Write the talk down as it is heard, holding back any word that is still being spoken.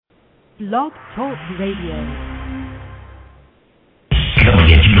Blog Talk Radio. Coming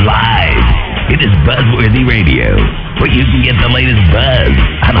at you live. It is BuzzWorthy Radio, where you can get the latest buzz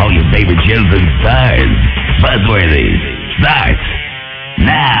on all your favorite shows and stars. BuzzWorthy starts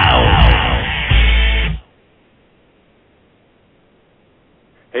now.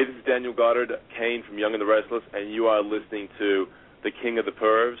 Hey, this is Daniel Goddard, Kane from Young and the Restless, and you are listening to the King of the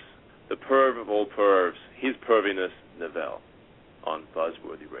Pervs, the perv of all pervs, his perviness, Neville, on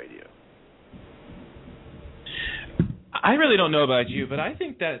BuzzWorthy Radio. I really don't know about you, but I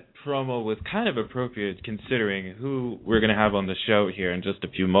think that promo was kind of appropriate considering who we're going to have on the show here in just a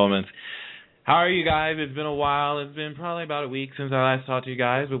few moments. How are you guys? It's been a while. It's been probably about a week since I last talked to you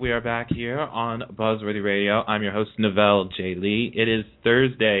guys, but we are back here on BuzzWorthy Radio. I'm your host, Neville J. Lee. It is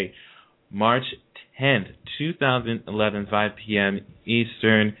Thursday, March 10th, 2011, 5 p.m.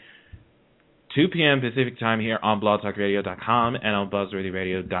 Eastern, 2 p.m. Pacific time here on blogtalkradio.com and on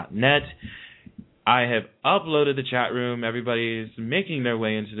buzzworthyradio.net. I have uploaded the chat room. Everybody is making their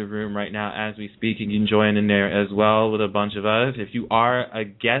way into the room right now as we speak. You can join in there as well with a bunch of us. If you are a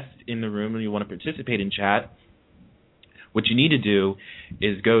guest in the room and you want to participate in chat, what you need to do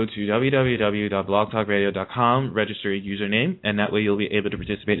is go to www.blogtalkradio.com, register your username, and that way you'll be able to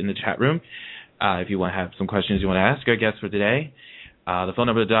participate in the chat room. If you want to have some questions you want to ask our guests for today, the phone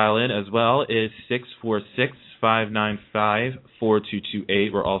number to dial in as well is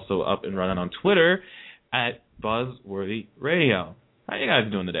 646-595-4228. We're also up and running on Twitter at BuzzWorthy Radio. How you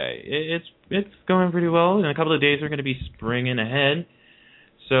guys doing today? It's going pretty well. In a couple of days, we're going to be springing ahead.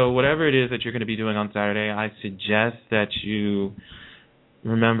 So whatever it is that you're going to be doing on Saturday, I suggest that you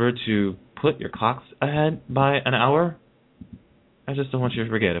remember to put your clocks ahead by an hour. I just don't want you to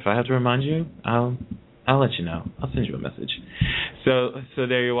forget. If I have to remind you, I'll let you know. I'll send you a message. So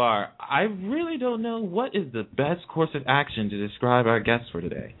there you are. I really don't know what is the best course of action to describe our guest for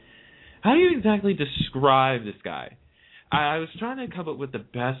today. How do you exactly describe this guy? I was trying to come up with the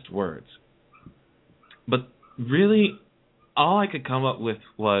best words. But really, all I could come up with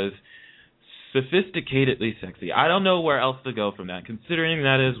was sophisticatedly sexy. I don't know where else to go from that, considering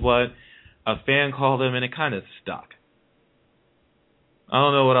that is what a fan called him, and it kind of stuck. I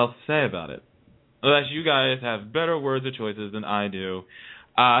don't know what else to say about it. Unless you guys have better words or choices than I do.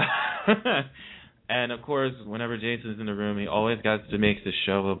 And, of course, whenever Jason's in the room, he always got to make the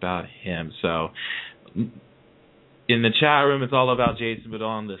show about him. So in the chat room, it's all about Jason, but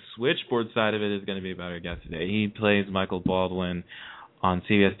on the switchboard side of it is going to be about our guest today. He plays Michael Baldwin on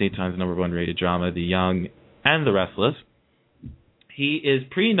CBS Daytime's #1 rated drama, The Young and the Restless. He is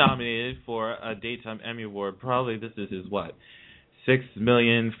pre-nominated for a Daytime Emmy Award. Probably this is his,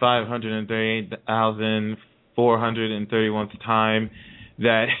 6,538,431th time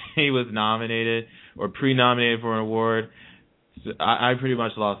that he was nominated or pre-nominated for an award. So I pretty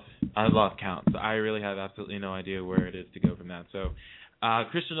much lost count. So I really have absolutely no idea where it is to go from that. So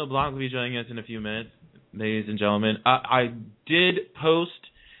Christian LeBlanc will be joining us in a few minutes, ladies and gentlemen. I did post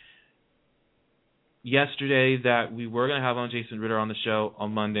yesterday that we were going to have on Jason Ritter on the show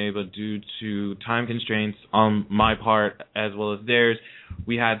on Monday, but due to time constraints on my part as well as theirs,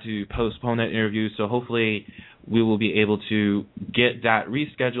 we had to postpone that interview. So hopefully we will be able to get that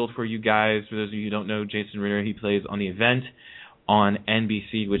rescheduled for you guys. For those of you who don't know, Jason Ritter, he plays on The Event on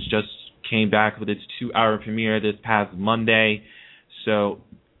NBC, which just came back with its 2-hour premiere this past Monday. So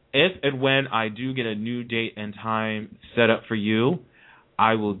if and when I do get a new date and time set up for you,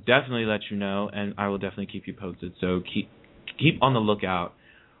 I will definitely let you know, and I will definitely keep you posted. So keep on the lookout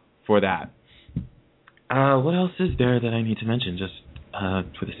for that. What else is there that I need to mention, just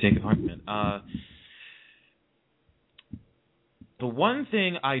for the sake of argument? The one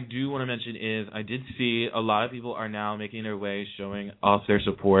thing I do want to mention is I did see a lot of people are now making their way, showing off their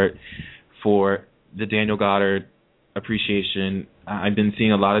support for the Daniel Goddard appreciation. I've been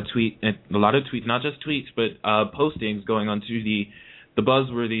seeing a lot of tweets, not just tweets, but postings going onto the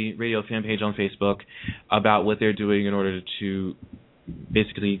BuzzWorthy Radio fan page on Facebook about what they're doing in order to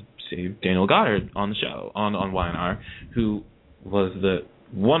basically save Daniel Goddard on the show, on YNR, who was the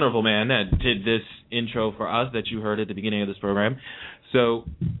wonderful man that did this intro for us that you heard at the beginning of this program. So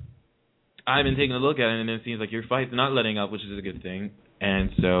I've been taking a look at it, and it seems like your fight's not letting up, which is a good thing.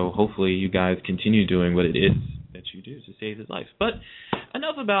 And so hopefully you guys continue doing what it is that you do to save his life. But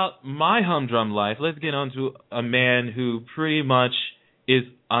enough about my humdrum life. Let's get on to a man who pretty much is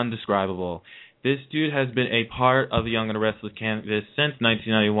undescribable. This dude has been a part of the Young and the Restless canvas since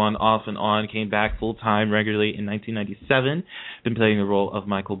 1991, off and on, came back full-time regularly in 1997, been playing the role of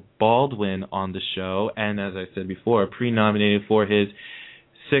Michael Baldwin on the show, and as I said before, pre-nominated for his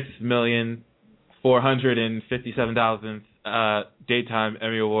 6,457,000th Daytime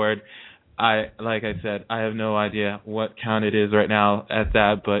Emmy Award. like I said, I have no idea what count it is right now at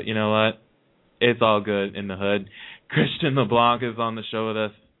that, but you know what? It's all good in the hood. Christian LeBlanc is on the show with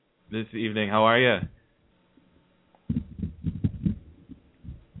us this evening. How are you?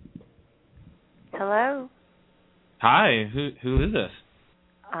 Hello. Hi. Who is this?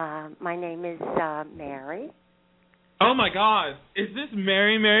 My name is Mary. Oh my God! Is this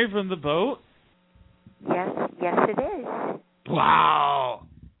Mary from the boat? Yes, it is. Wow.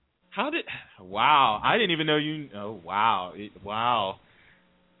 Wow, I didn't even know you. Oh, wow. Wow.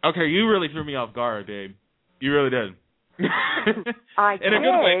 Okay, you really threw me off guard, babe. You really did. I in a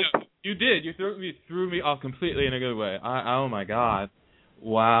good way. No, you did. You threw me off completely in a good way. Oh my God.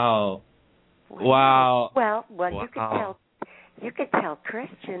 Wow. Wow. Well, wow. you could tell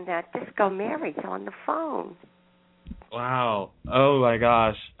Christian that Disco Mary's on the phone. Wow. Oh my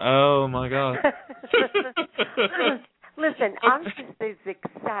gosh. Oh my God. Listen, I'm just as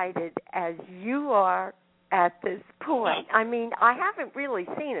excited as you are at this point. I mean, I haven't really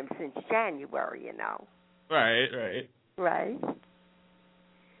seen him since January, you know. Right.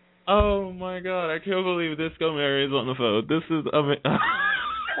 Oh my God, I can't believe Disco Mary is on the phone. This is amazing.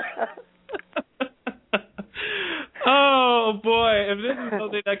 Oh boy, if this is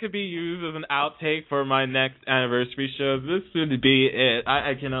something that could be used as an outtake for my next anniversary show, this would be it.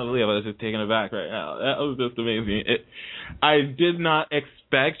 I cannot believe I was just taken aback right now. That was just amazing. I did not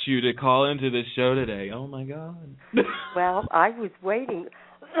expect you to call into this show today. Oh my God. Well, I was waiting.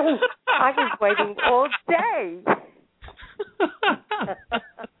 I was waiting all day.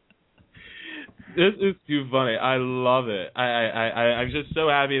 This is too funny. I love it. I'm just so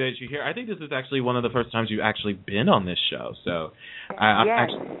happy that you're here. I think this is actually one of the first times you've actually been on this show. So I'm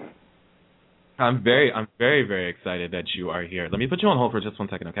very, very excited that you are here. Let me put you on hold for just 1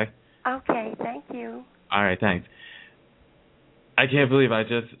 second, okay? Okay, thank you. All right, thanks. I can't believe I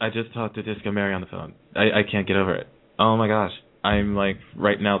just talked to Disco Mary on the phone. I can't get over it. Oh my gosh. I'm like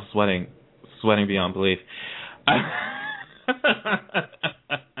right now sweating beyond belief.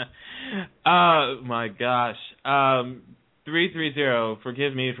 Oh my gosh. 330,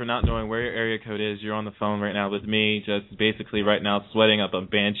 forgive me for not knowing where your area code is. You're on the phone right now with me, just basically right now sweating up a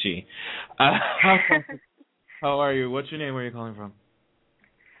banshee. How are you? What's your name? Where are you calling from?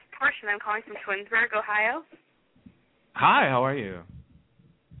 Portia, I'm calling from Twinsburg, Ohio. Hi, how are you?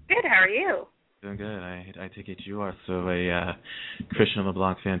 Good, how are you? Doing good. I take it you are so a Christian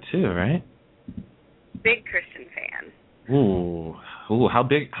LeBlanc fan too, right? Big Christian fan. Ooh, how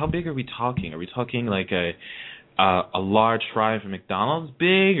big are we talking? Are we talking like a large fry from McDonald's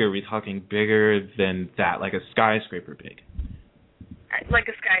big, or are we talking bigger than that, like a skyscraper big? Like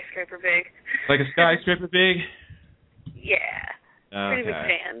a skyscraper big. Like a skyscraper big? Yeah. Okay. Pretty big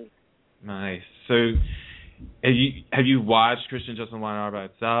fan. Nice. So have you watched Christian Just on One Hour by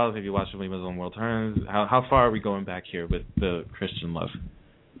Itself? Have you watched When He Was on World Turns? How far are we going back here with the Christian love?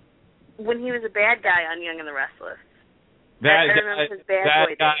 When he was a bad guy on Young and the Restless. That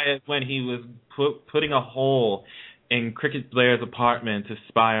guy is when he was putting a hole in Cricket Blair's apartment to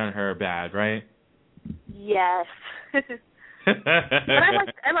spy on her bad, right? Yes. But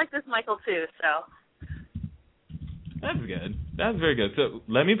I like this Michael too, so. That's good. That's very good. So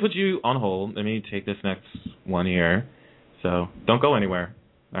let me put you on hold. Let me take this next one here. So don't go anywhere.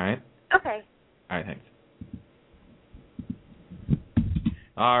 All right? Okay. All right, thanks.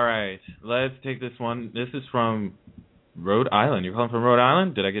 All right. Let's take this one. This is from Rhode Island. You're calling from Rhode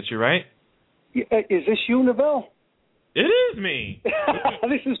Island? Did I get you right? Is this you, Neville? It is me.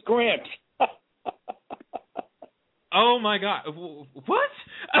 This is Grant. Oh, my God. What?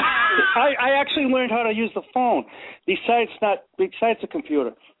 I actually learned how to use the phone, besides the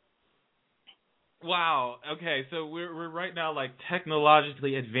computer. Wow. Okay, so we're right now like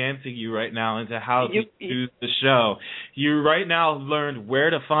technologically advancing you right now into how to use the show. You right now learned where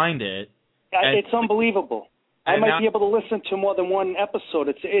to find it. It's unbelievable. I might be able to listen to more than one episode.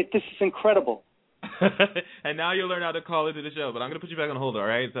 This is incredible. And now you'll learn how to call into the show. But I'm going to put you back on hold, all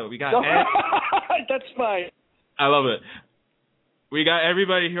right? So we got That's fine. I love it. We got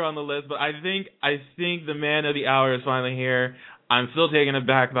everybody here on the list, but I think the man of the hour is finally here. I'm still taken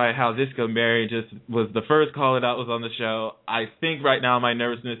aback by how Disco Mary just was the first caller that was on the show. I think right now my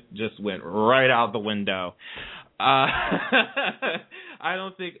nervousness just went right out the window. I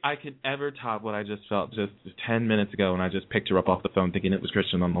don't think I could ever top what I just felt just 10 minutes ago when I just picked her up off the phone thinking it was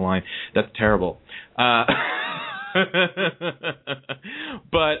Christian on the line. That's terrible.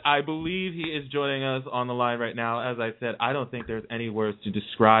 But I believe he is joining us on the line right now. As I said, I don't think there's any words to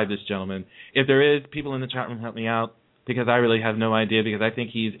describe this gentleman. If there is, people in the chat room help me out, because I really have no idea, because I think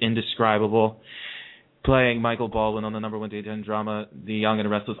he's indescribable. playing Michael Baldwin on the #1 daytime drama, The Young and the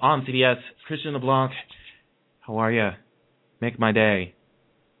Restless, on CBS. Christian LeBlanc, how are you? Make my day.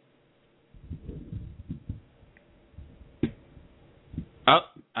 Oh,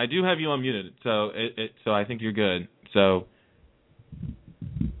 I do have you unmuted, so I think you're good. So,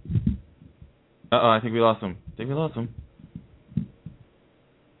 I think we lost him. Maybe we lost him.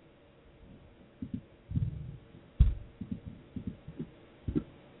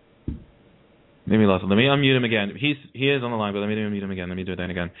 Let me unmute him again. He is on the line, but let me unmute him again. Let me do that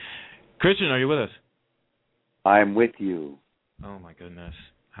again. Christian, are you with us? I'm with you. Oh my goodness.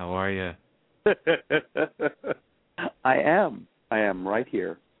 How are you? I am right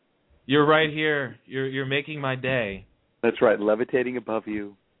here. You're right here. You're making my day. That's right, levitating above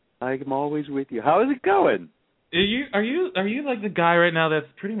you. I'm always with you. How is it going? Are you like the guy right now that's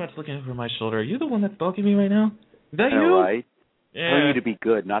pretty much looking over my shoulder? Are you the one that's stalking me right now? Is that you? Right. Yeah. I want you to be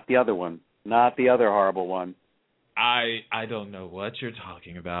good, not the other one. Not the other horrible one. I don't know what you're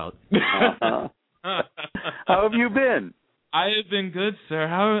talking about. Uh-huh. How have you been? I have been good, sir.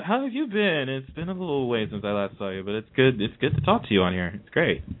 How have you been? It's been a little way since I last saw you, but it's good. It's good to talk to you on here. It's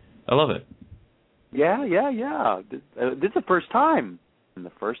great. I love it. Yeah. This is the first time.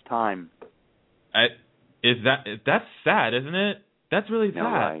 That's sad, isn't it? That's really sad. No,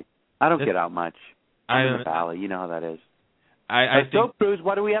 right. I don't get out much. I'm in the valley. You know how that is. I think, Soap Cruise,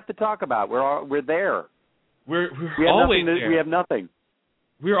 what do we have to talk about? We're there. We're always there. We have nothing.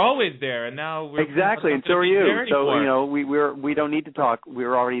 We're always there, and now we're exactly, and so are you. So we don't need to talk.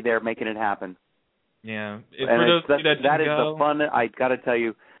 We're already there, making it happen. Yeah, that is the fun. I got to tell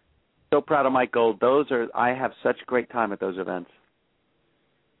you, so proud of Mike Gold. I have such a great time at those events.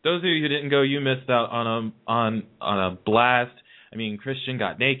 Those of you who didn't go, you missed out on a blast. I mean, Christian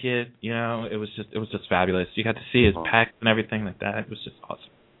got naked. You know, it was just fabulous. You got to see his pecs and everything like that. It was just awesome.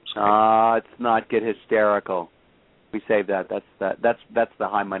 Let's not get hysterical. We saved that. That's the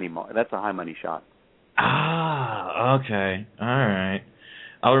high money. That's a high money shot. Okay, all right.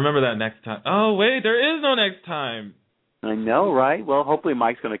 I'll remember that next time. Oh wait, there is no next time. I know, right? Well, hopefully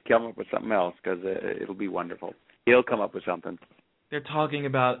Mike's going to come up with something else because it'll be wonderful. He'll come up with something. They're talking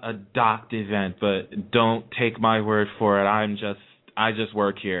about a docked event, but don't take my word for it. I just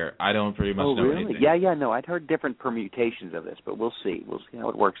work here. I don't pretty much know really? anything. Yeah. No, I'd heard different permutations of this, but we'll see. We'll see how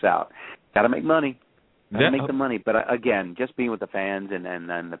it works out. Got to make money. Got to make the money. But again, just being with the fans and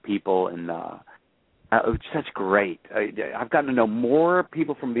the people and it's such great. I've gotten to know more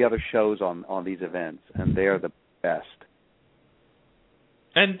people from the other shows on these events, and they are the best.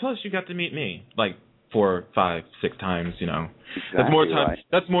 And plus, you got to meet me like 4, 5, 6 times. You know, exactly that's more times. Right.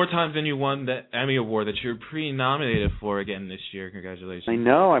 That's more times than you won the Emmy Award that you're pre-nominated for again this year. Congratulations! I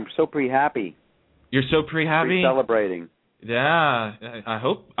know. I'm so pre-happy. You're so pre-happy. Celebrating. Yeah, I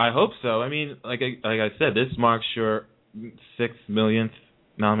hope so. I mean, like I said, this marks your 6 millionth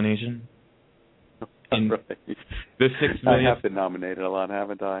nomination. Right. The 6 millionth. I have been nominated a lot,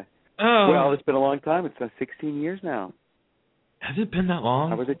 haven't I? Oh. Well, it's been a long time. It's been 16 years now. Has it been that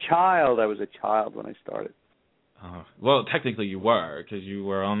long? I was a child when I started. Well, technically you were, because you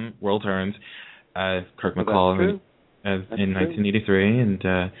were on World Turns as Kirk McColl in 1983,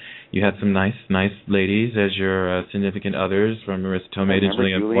 and you had some nice ladies as your significant others, from Marissa Tomei to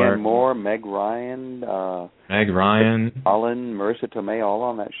Julianne Moore, Meg Ryan, Colin, Marissa Tomei, all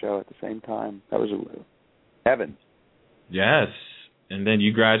on that show at the same time. That was heaven. Yes, and then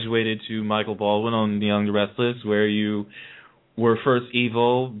you graduated to Michael Baldwin on The Young and the Restless, where you were first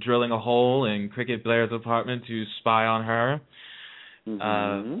evil, drilling a hole in Cricket Blair's apartment to spy on her.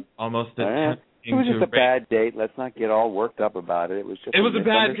 Mm-hmm. Almost it was just a bad date. Let's not get all worked up about it. It was just a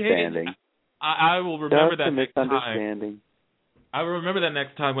misunderstanding. I will remember that next time. I will remember that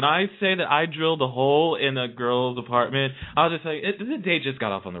next time. When I say that I drilled a hole in a girl's apartment, I'll just say, the date just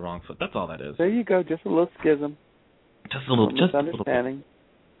got off on the wrong foot. That's all that is. There you go. Just a little schism. Just a little misunderstanding.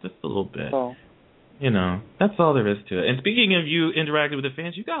 Just a little bit. Oh. You know, that's all there is to it. And speaking of you interacting with the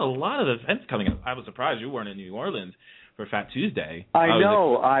fans, you got a lot of events coming up. I was surprised you weren't in New Orleans for Fat Tuesday. I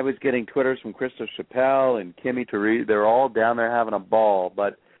know. I was getting Twitters from Christopher Chappelle and Kimmy Therese. They're all down there having a ball.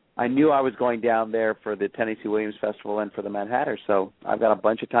 But I knew I was going down there for the Tennessee Williams Festival and for the Mad Hatter, so I've got a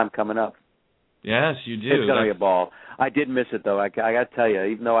bunch of time coming up. Yes, you do. It's going to be a ball. I did miss it, though. I got to tell you,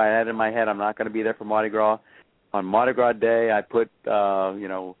 even though I had in my head I'm not going to be there for Mardi Gras, on Mardi Gras Day I put,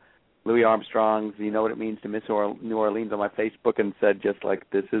 Louis Armstrong's "You Know What It Means to Miss New Orleans" on my Facebook and said just like,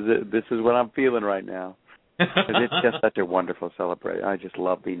 this is it. This is what I'm feeling right now. Because it's just such a wonderful celebration. I just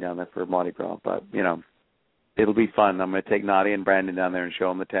love being down there for Mardi Gras. But, it'll be fun. I'm going to take Nadia and Brandon down there and show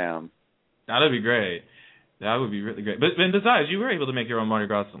them the town. That'll be great. That would be really great. But besides, you were able to make your own Mardi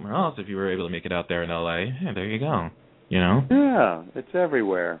Gras somewhere else if you were able to make it out there in L.A. Yeah, there you go. You know? Yeah, it's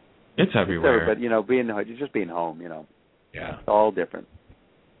everywhere. It's everywhere. But, just being home, Yeah. It's all different.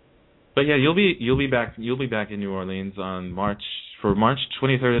 But yeah, you'll be back in New Orleans on March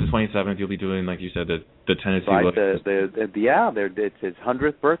 23rd to the 27th. You'll be doing, like you said, the Tennessee. Right. It's his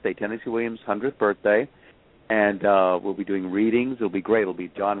 100th birthday, Tennessee Williams' 100th birthday, and we'll be doing readings. It'll be great. It'll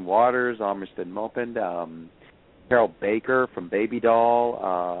be John Waters, Almerston Maupin, Carol Baker from Baby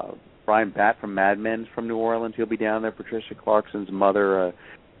Doll, Brian Batt from Mad Men's from New Orleans. He'll be down there. Patricia Clarkson's mother is,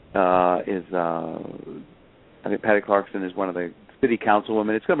 I think Patty Clarkson is one of the city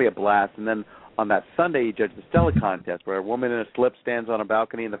councilwomen. It's going to be a blast. And then on that Sunday, you judge the Stella contest, where a woman in a slip stands on a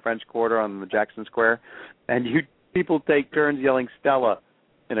balcony in the French Quarter on the Jackson Square, and people take turns yelling Stella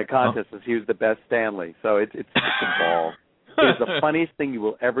in a contest to see who's the best Stanley. So it's a ball. It's the funniest thing you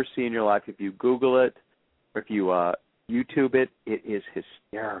will ever see in your life. If you Google it, or if you YouTube it, it is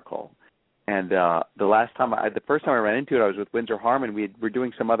hysterical. And the first time I ran into it, I was with Windsor Harmon. We're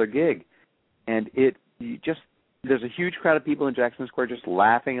doing some other gig, and there's a huge crowd of people in Jackson Square just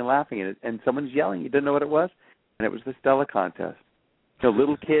laughing and laughing, and someone's yelling. You didn't know what it was, and it was the Stella contest. So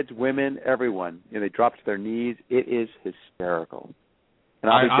little kids, women, everyone, they drop to their knees. It is hysterical,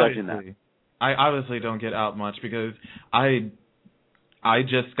 and I'll be judging that. I obviously don't get out much because I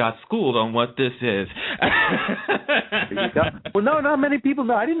just got schooled on what this is. Well, no, not many people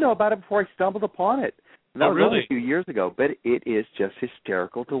know. I didn't know about it before I stumbled upon it. And that was only a few years ago, but it is just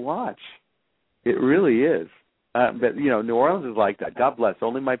hysterical to watch. It really is. But, New Orleans is like that. God bless.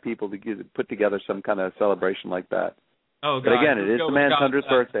 Only my people to put together some kind of celebration like that. Oh, God. But again, it is the man's 100th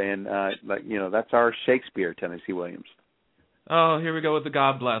birthday, and, that's our Shakespeare, Tennessee Williams. Oh, here we go with the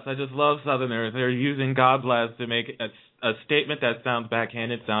God bless. I just love Southerners. They're using God bless to make a statement that sounds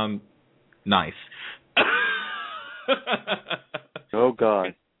backhanded sound nice. Oh,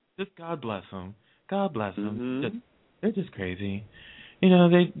 God. Just God bless them. God bless them. Mm-hmm. They're just crazy. They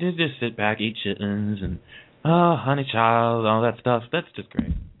just sit back, eat chitlins, and honey child, all that stuff. That's just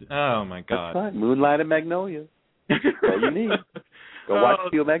great. Oh, my God. That's right. Moonlight and Magnolias. That's all you need. Go watch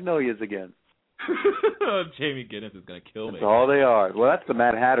Steel Magnolias again. Jamie Guinness is going to kill me. That's all they are. Well, that's the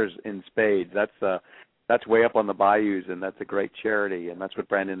Mad Hatters in spades. That's way up on the bayous, and that's a great charity, and that's what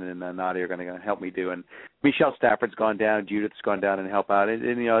Brandon and Nadia are going to help me do. And Michelle Stafford's gone down, Judith's gone down and help out. And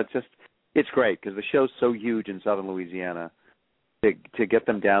it's great because the show's so huge in southern Louisiana. To get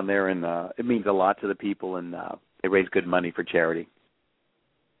them down there, and it means a lot to the people, and they raise good money for charity.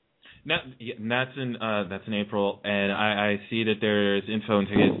 That's in April, and I see that there's info and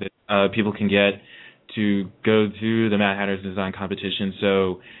tickets that people can get to go to the Mad Hatters Design Competition.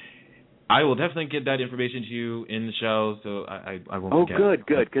 So I will definitely get that information to you in the show, so I won't forget. Oh,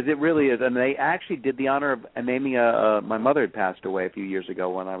 good, because it really is. And they actually did the honor of naming my mother had passed away a few years ago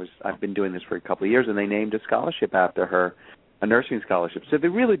when I've been doing this for a couple of years, and they named a scholarship after her, a nursing scholarship. So they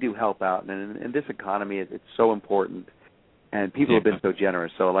really do help out, and in this economy, it's so important. And people have been so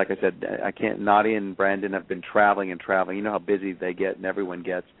generous. So like I said, Nadia and Brandon have been traveling. You know how busy they get and everyone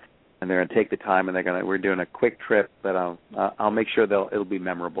gets. And they're going to take the time, and we're doing a quick trip, but I'll make sure it'll be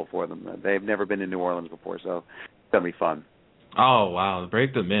memorable for them. They've never been in New Orleans before, so it's going to be fun. Oh, wow.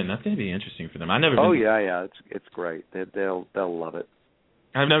 Break them in. That's going to be interesting for them. Yeah. It's great. They'll love it.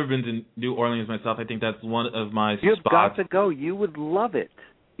 I've never been to New Orleans myself. I think that's one of my spots. You've got to go. You would love it.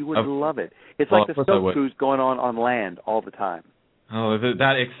 Love it. It's like the Stoke Cruise going on land all the time. Oh, is it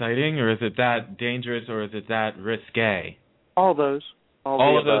that exciting, or is it that dangerous, or is it that risque? All those.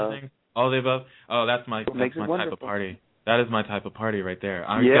 All of those things? All of the above? Oh, that's my type of party. That is my type of party right there.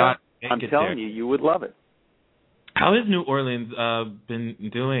 I'm telling you, you would love it. How has New Orleans been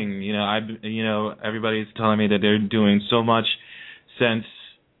doing? Everybody's telling me that they're doing so much since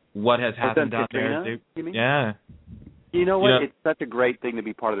what has happened down there. You mean? Yeah. You know what? Yeah. It's such a great thing to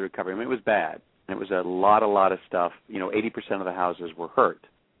be part of the recovery. I mean, it was bad. It was a lot of stuff. 80% of the houses were hurt.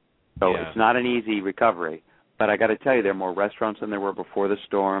 So It's not an easy recovery. But I got to tell you, there are more restaurants than there were before the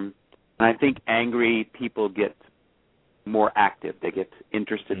storm. And I think angry people get more active. They get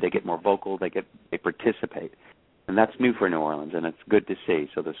interested. They get more vocal. They participate. And that's new for New Orleans, and it's good to see.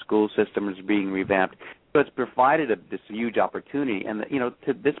 So the school system is being revamped. So it's provided this huge opportunity. And,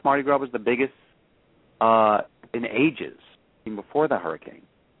 this Mardi Gras was the biggest in ages, even before the hurricane.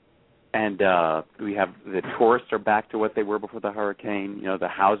 And we have the tourists are back to what they were before the hurricane. The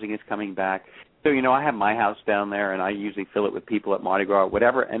housing is coming back. So, I have my house down there, and I usually fill it with people at Mardi Gras,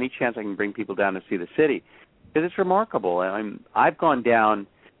 whatever, any chance I can bring people down to see the city. Because it's remarkable. I've gone down,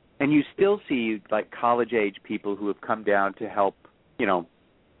 and you still see, like, college-age people who have come down to help,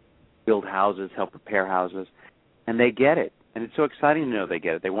 build houses, help repair houses, and they get it. And it's so exciting to know they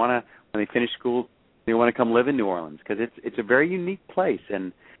get it. They want to, when they finish school, they want to come live in New Orleans because it's a very unique place.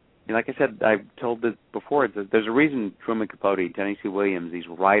 And like I said, I've told this before, there's a reason Truman Capote, Tennessee Williams, these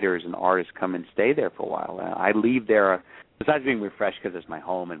writers and artists come and stay there for a while. I leave there, besides being refreshed because it's my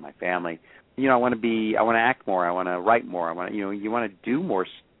home and my family, I want to act more. I want to write more. You want to do more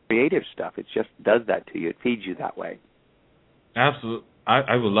creative stuff. It just does that to you. It feeds you that way. Absolutely.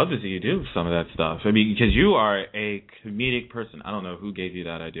 I would love to see you do some of that stuff. I mean, because you are a comedic person. I don't know who gave you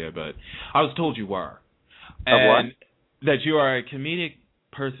that idea, but I was told you were. And what? That you are a comedic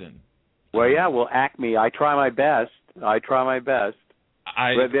person. Well, yeah. Well, Acme. I try my best. That's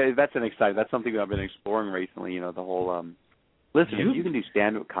something that I've been exploring recently. The whole. Listen, if you can do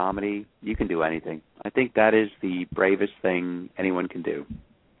stand-up comedy, you can do anything. I think that is the bravest thing anyone can do.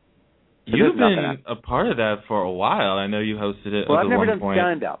 You've been a part of that for a while. I know you hosted it. Well, I've never done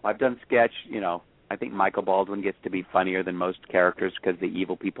stand-up. I've done sketch. I think Michael Baldwin gets to be funnier than most characters because the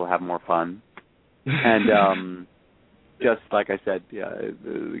evil people have more fun. And just like I said,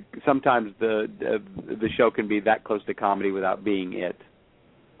 sometimes the show can be that close to comedy without being it.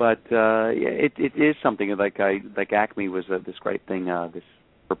 But it is something like Acme was this great thing. This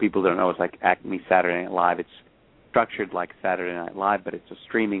for people that don't know, it's like Acme Saturday Night Live. It's structured like Saturday Night Live, but it's a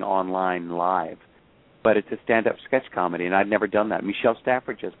streaming online live. But it's a stand-up sketch comedy, and I'd never done that. Michelle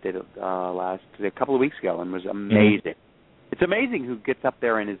Stafford just did it a couple of weeks ago, and was amazing. Mm-hmm. It's amazing who gets up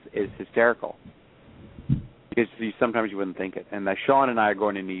there and is hysterical. Because sometimes you wouldn't think it. And Sean and I are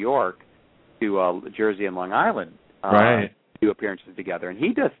going to New York, to Jersey and Long Island, right, to do appearances together, and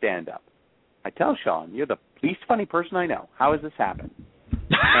he does stand-up. I tell Sean, you're the least funny person I know. How has this happened?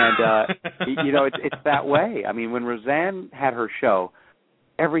 And, it's that way. I mean, when Roseanne had her show,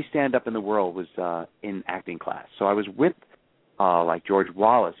 every stand-up in the world was in acting class. So I was with, like George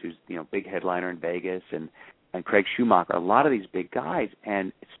Wallace, who's, big headliner in Vegas, and Craig Schumacher, a lot of these big guys.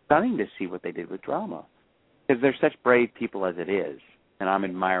 And it's stunning to see what they did with drama. Because they're such brave people as it is. And I'm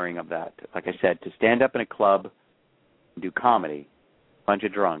admiring of that. Like I said, to stand up in a club and do comedy, bunch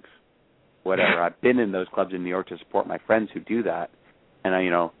of drunks, whatever. I've been in those clubs in New York to support my friends who do that. And,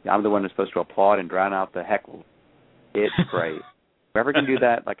 I'm the one who's supposed to applaud and drown out the heckle. It's great. Whoever can do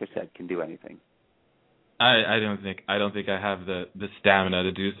that, like I said, can do anything. I don't think I have the stamina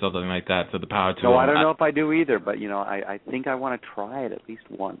to do something like that. So the power to. No, I don't know if I do either. But I think I want to try it at least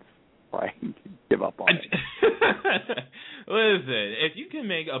once before I give up on it. Listen, if you can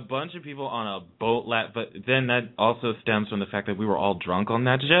make a bunch of people on a boat laugh, but then that also stems from the fact that we were all drunk on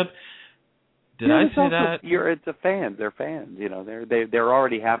that ship. Did I say that? It's a fan. They're fans. They're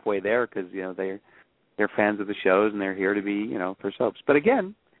already halfway there because they're fans of the shows and they're here to be for soaps. But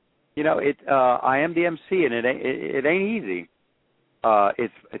again, I am the MC and it ain't easy.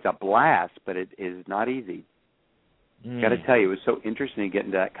 It's a blast, but it is not easy. Got to tell you, it was so interesting to get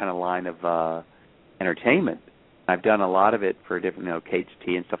into that kind of line of entertainment. I've done a lot of it for different, Kate's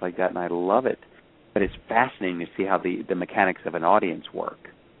Tea and stuff like that, and I love it. But it's fascinating to see how the mechanics of an audience work.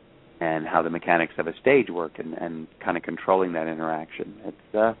 And how the mechanics of a stage work and kind of controlling that interaction.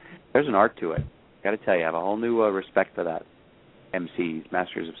 There's an art to it. Got to tell you, I have a whole new respect for that. MCs,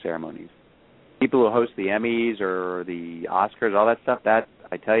 Masters of Ceremonies. People who host the Emmys or the Oscars, all that stuff, that,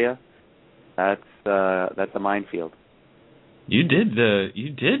 I tell you, that's a minefield. You did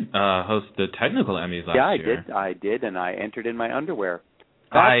host the technical Emmys last year. Yeah, I did, and I entered in my underwear.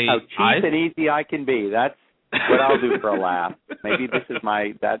 That's how cheap and easy I can be. That's what I'll do for a laugh. Maybe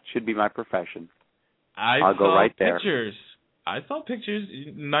that should be my profession. I'll go right there. I saw pictures,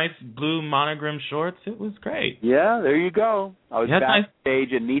 nice blue monogram shorts. It was great. Yeah, there you go. I was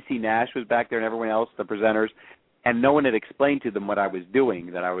backstage, and Niecy Nash was back there and everyone else, the presenters, and no one had explained to them what I was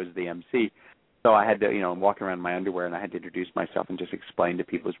doing, that I was the MC. So I had to, I'm walking around in my underwear, and I had to introduce myself and just explain to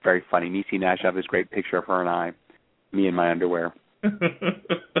people. It's very funny. Niecy Nash, I have this great picture of her and me in my underwear.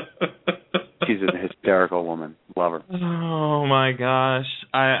 She's a hysterical woman. Love her. Oh, my gosh.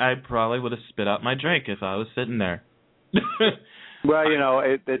 I probably would have spit out my drink if I was sitting there. Well,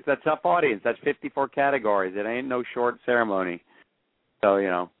 it's a tough audience. That's 54 categories. It ain't no short ceremony. So,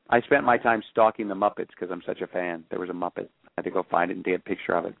 I spent my time stalking the Muppets because I'm such a fan. There was a Muppet. I had to go find it and take a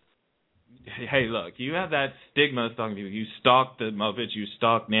picture of it. Hey, look, you have that stigma of stalking people. You stalked the Muppets. You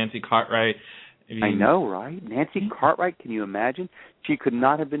stalked Nancy Cartwright. I know, right? Nancy Cartwright, can you imagine? She could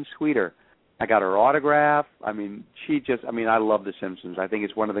not have been sweeter. I got her autograph. I mean, I love The Simpsons. I think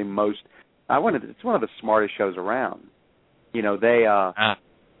it's one of the it's one of the smartest shows around. You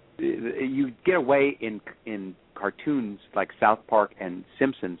get away in cartoons like South Park and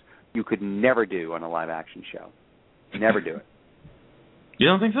Simpsons you could never do on a live action show. Never do it. You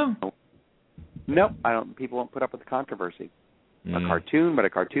don't think so? Nope. I don't. People won't put up with the controversy. A cartoon, what a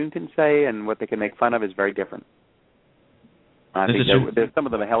cartoon can say and what they can make fun of is very different. I think there's some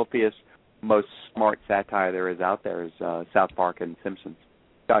of the healthiest, most smart satire there is out there is South Park and Simpsons.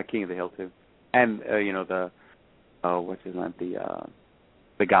 King of the Hill too, and what's his name?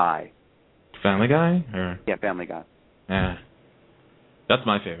 The guy. Family Guy? Or? Yeah, Family Guy. Yeah. That's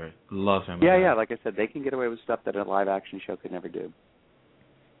my favorite. Love Family Guy. Yeah, like I said, they can get away with stuff that a live-action show could never do.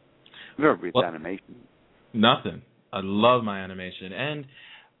 Never read animation. Nothing. I love my animation. And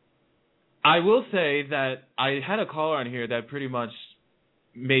I will say that I had a caller on here that pretty much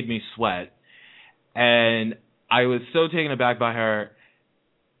made me sweat. And I was so taken aback by her,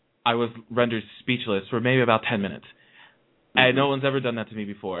 I was rendered speechless for maybe about 10 minutes. And no one's ever done that to me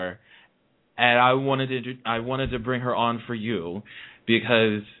before. And I wanted to bring her on for you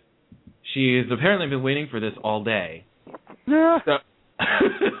because she's apparently been waiting for this all day. So,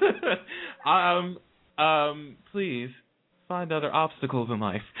 please find other obstacles in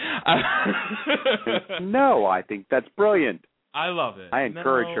life. No, I think that's brilliant. I love it. I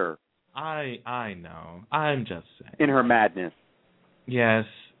encourage her. I know. I'm just saying. In her madness. Yes.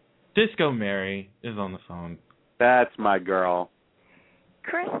 Disco Mary is on the phone. That's my girl.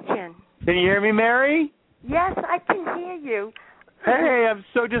 Christian. Can you hear me, Mary? Yes, I can hear you. Hey, I'm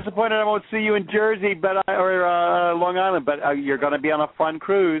so disappointed I won't see you in Jersey, or Long Island, but you're going to be on a fun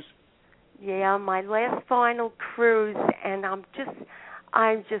cruise. Yeah, my last final cruise, and I'm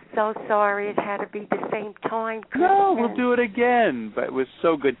just so sorry it had to be the same time. Christian. No, we'll do it again. But it was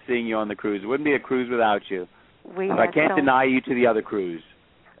so good seeing you on the cruise. It wouldn't be a cruise without you. I can't deny you to the other cruise.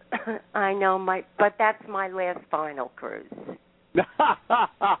 I know, but that's my last final cruise.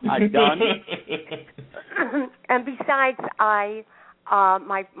 I'm done. And besides,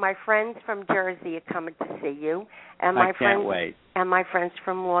 my friends from Jersey are coming to see you, and I can't wait. And my friends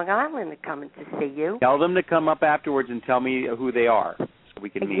from Long Island are coming to see you. Tell them to come up afterwards and tell me who they are, so we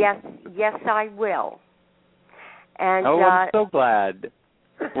can meet. Yes, I will. And I'm so glad.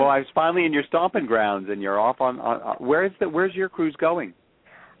 Well, I was finally in your stomping grounds, and you're off on where's your cruise going?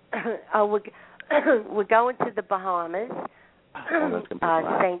 We're going to the Bahamas,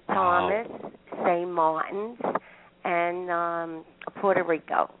 St. Thomas, St. Martin's, and Puerto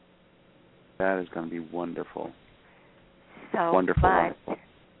Rico. That is going to be wonderful. So, wonderful.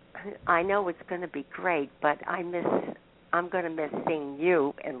 I know it's going to be great, but I'm going to miss seeing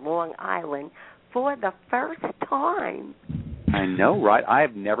you in Long Island for the first time. I know, right? I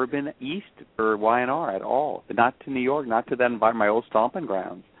have never been east for Y&R at all. Not to New York, not to then by my old stomping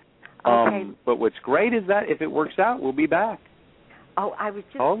grounds. Okay. But what's great is that if it works out, we'll be back. Oh, I was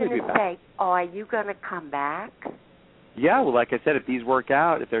just going to say, are you going to come back? Yeah, well, like I said, if these work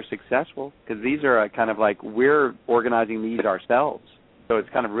out, if they're successful, because these are kind of like we're organizing these ourselves. So it's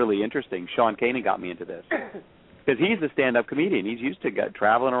kind of really interesting. Sean Kanan got me into this. Because he's a stand-up comedian. He's used to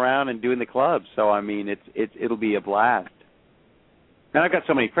traveling around and doing the clubs. So, I mean, it'll be a blast. And I've got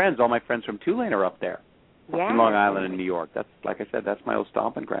so many friends. All my friends from Tulane are up there. Yeah. In Long Island and New York. That's, like I said, that's my old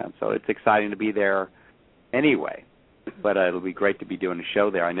stomping ground. So it's exciting to be there anyway. But it'll be great to be doing a show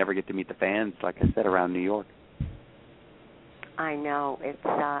there. I never get to meet the fans, like I said, around New York. I know. It's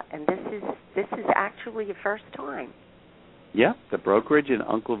and this is actually your first time. Yeah, the brokerage and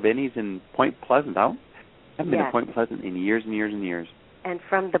Uncle Vinny's in Point Pleasant. I haven't been to Point Pleasant in years and years and years. And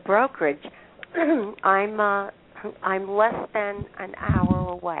from the brokerage, I'm less than an hour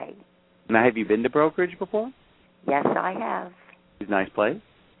away. Now, have you been to brokerage before? Yes, I have. It's a nice place?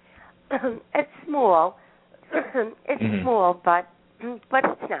 It's small. It's small, but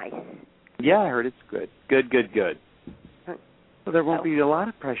it's nice. Yeah, I heard it's good. Good. Well, there won't be a lot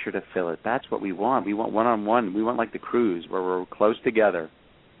of pressure to fill it. That's what we want. We want one-on-one. We want like the cruise where we're close together.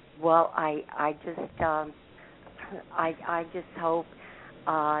 Well, I just hope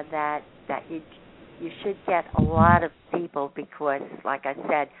that you should get a lot of people because, like I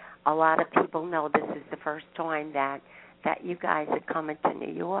said, a lot of people know this is the first time that you guys are coming to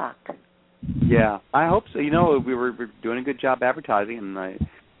New York. Yeah, I hope so. You know, we're doing a good job advertising,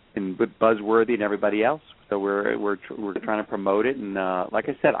 and with BuzzWorthy and everybody else. So we're trying to promote it, and like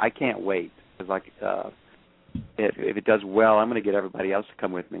I said, I can't wait. Because if it does well, I'm going to get everybody else to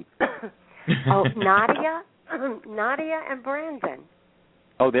come with me. Oh, Nadia and Brandon.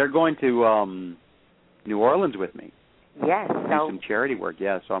 Oh, they're going to New Orleans with me. Yes. Do some charity work.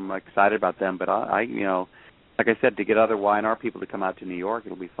 Yeah, so I'm excited about them. But I like I said, to get other Y&R people to come out to New York,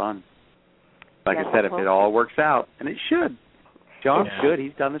 it'll be fun. Like I said, if it all works out, and it should. John's good.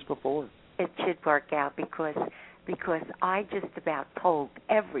 He's done this before. It should work out because I just about told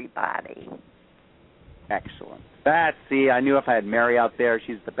everybody Excellent. I knew if I had Mary out there,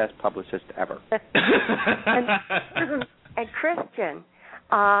 she's the best publicist ever. and Christian,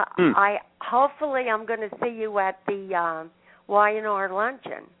 hopefully I'm going to see you at the Y&R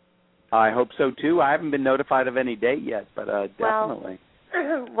luncheon. I hope so too. I haven't been notified of any date yet, but definitely.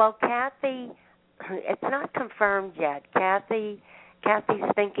 Well, Kathy, it's not confirmed yet. Kathy's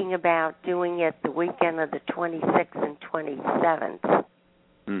thinking about doing it the weekend of the 26th and 27th.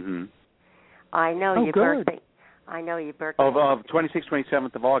 Mhm. I know your birthday. Of 26th,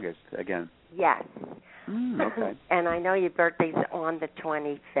 27th of August again. Yes. Okay. And I know your birthday's on the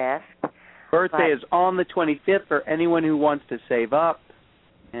 25th. Birthday is on the 25th for anyone who wants to save up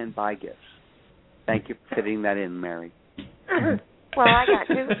and buy gifts. Thank you for fitting that in, Mary. Well, I got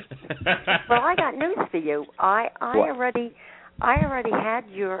news for you. I already have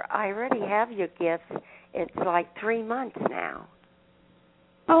your gifts. It's like 3 months now.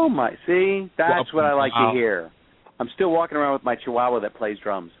 Oh my! See, that's what I like to hear. I'm still walking around with my Chihuahua that plays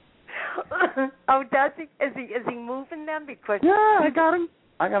drums. Oh, does he? Is he moving them? Because I got him.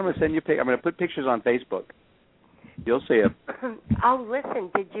 I'm gonna send you. I'm gonna put pictures on Facebook. You'll see it. Oh, listen,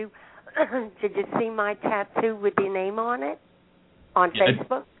 did you see my tattoo with your name on it on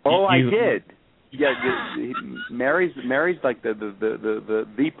Facebook? Oh, I did. Yeah, Mary's like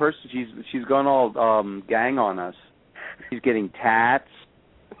the person. She's gone all gang on us. She's getting tats,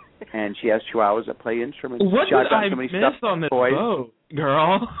 and she has Chihuahuas that play instruments. What did I miss on this boat,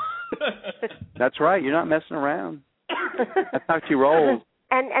 girl? That's right. You're not messing around. That's how she rolls.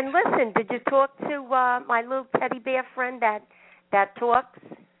 And listen, did you talk to my little teddy bear friend that talks?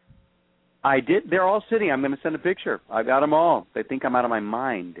 I did. They're all sitting. I'm going to send a picture. I got them all. They think I'm out of my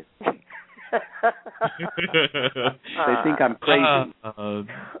mind. They think I'm crazy.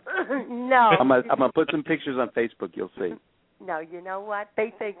 No. I'm gonna put some pictures on Facebook. You'll see. No, you know what?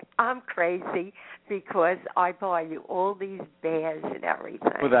 They think I'm crazy because I buy you all these bears and everything.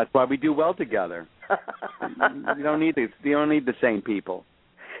 Well, that's why we do well together. You don't need the same people.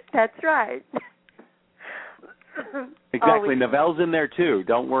 That's right. Exactly. Novell's in there too.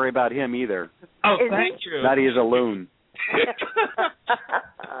 Don't worry about him either. Oh, thank you. That he is a loon.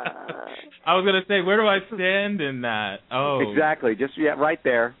 I was gonna say, where do I stand in that? Oh, exactly. Just right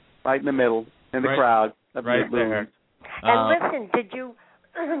there, right in the middle, in the crowd. Right there. And listen,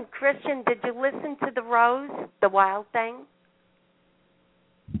 Christian, did you listen to the Rose, the Wild Thing?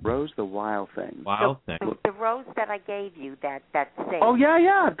 Rose, the Wild Thing. The Rose that I gave you, that sings. Oh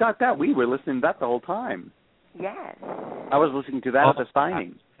yeah, I've got that. We were listening to that the whole time. Yes. I was listening to that at the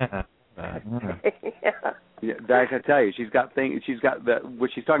signing. Yeah, I can tell you, she's got what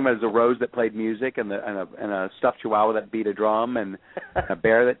she's talking about is a rose that played music and a stuffed Chihuahua that beat a drum and a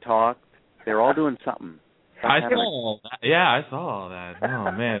bear that talked. They're all doing something. I saw all that.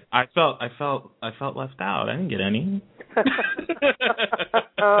 Oh man, I felt left out. I didn't get any.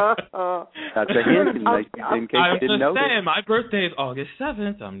 That's a hint in case you didn't know. My birthday is August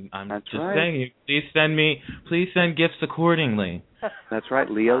 7th. I'm That's just right. saying. Please send gifts accordingly. That's right.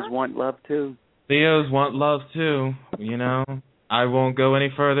 Leos want love too. Leos want love too. You know, I won't go any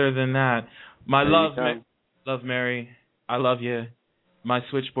further than that. Love Mary. I love you. My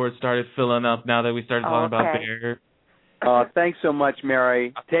switchboard started filling up now that we started talking about bear. Thanks so much,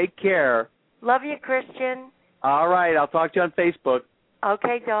 Mary. Take care. Love you, Christian. All right, I'll talk to you on Facebook.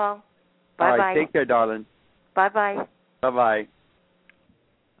 Okay, doll. Bye-bye. All right, take care, darling. Bye-bye. Bye-bye.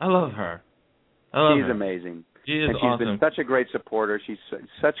 I love her. She's amazing. She is awesome. She's been such a great supporter. She's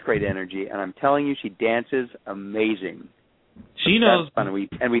such great energy, and I'm telling you, she dances amazing. She knows. That's fun.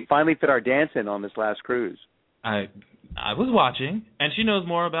 And we finally fit our dance in on this last cruise. I was watching, and she knows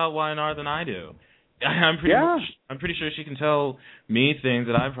more about Y&R than I do. I'm pretty sure she can tell me things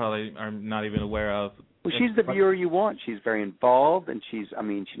that I probably am not even aware of. Well, she's the viewer you want. She's very involved, and she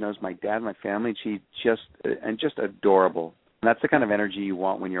knows my dad, my family. She's just adorable. And that's the kind of energy you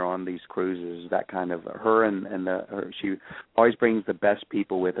want when you're on these cruises. That kind of her and she always brings the best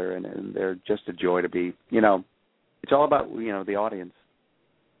people with her, and they're just a joy to be. You know, it's all about the audience,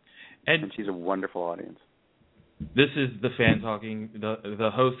 and she's a wonderful audience. This is the fan talking. The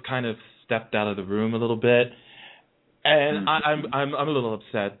host kind of stepped out of the room a little bit, and I'm a little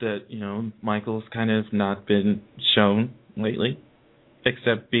upset that Michael's kind of not been shown lately,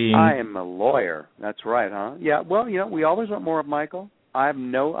 except being. I am a lawyer. That's right, huh? Yeah. Well, we always want more of Michael. I have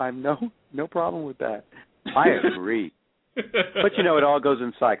no problem with that. I agree. But it all goes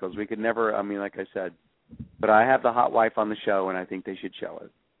in cycles. We could never. Like I said, but I have the hot wife on the show, and I think they should show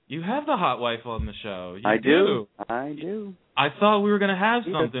it. You have the hot wife on the show. I do. I thought we were going to have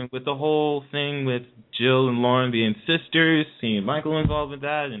something with the whole thing with Jill and Lauren being sisters, seeing Michael involved with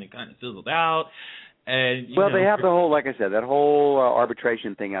that, and it kind of fizzled out. And they have the whole, like I said, that whole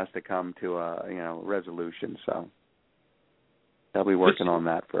arbitration thing has to come to a resolution. So they'll be working on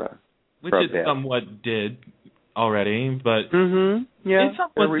that for a which for a it bit. somewhat did already, but yeah, it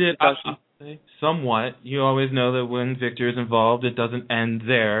somewhat did. I'll say somewhat. You always know that when Victor is involved, it doesn't end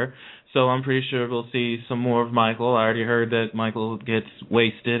there. So I'm pretty sure we'll see some more of Michael. I already heard that Michael gets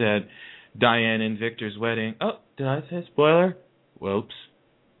wasted at Diane and Victor's wedding. Oh, did I say spoiler? Whoops.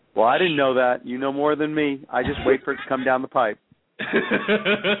 Well, I didn't know that. You know more than me. I just wait for it to come down the pipe.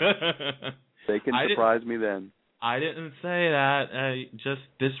 They can surprise me then. I didn't say that. Just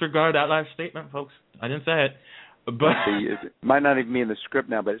disregard that last statement, folks. I didn't say it. But it might not even be in the script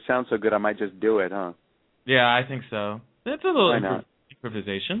now, but it sounds so good I might just do it, huh? Yeah, I think so. It's a little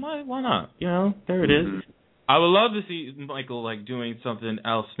improvisation. Why not? There it is. I would love to see Michael doing something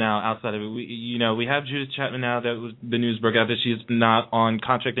else now outside of it. We have Judith Chapman now. The news broke out that she's not on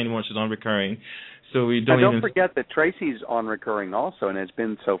contract anymore. She's on recurring. So we don't forget that Tracy's on recurring also, and it's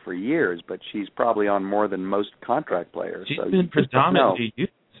been so for years. But she's probably on more than most contract players. She's been predominantly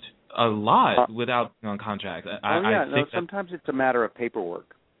used a lot without being on contract. Sometimes it's a matter of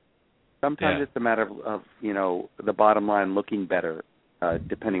paperwork. Sometimes it's a matter of the bottom line looking better,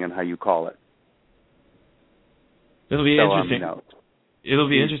 depending on how you call it. It'll be interesting. It'll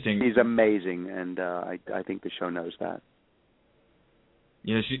be interesting. He's amazing, and I think the show knows that.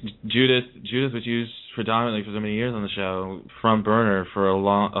 Judith was used predominantly for so many years on the show, front burner for a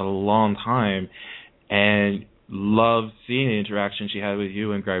long time, and loved seeing the interaction she had with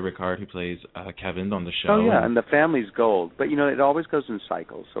you and Greg Ricard, who plays Kevin on the show. Oh yeah, and the family's gold. But it always goes in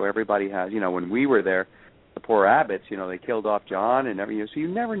cycles. So everybody has. When we were there, the poor Abbotts, they killed off John and everything. So you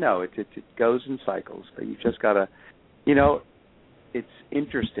never know. It goes in cycles. But you just gotta. It's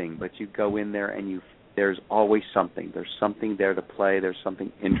interesting, but you go in there and there's always something. There's something there to play. There's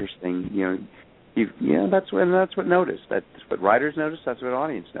something interesting. That's what noticed. That's what writers notice. That's what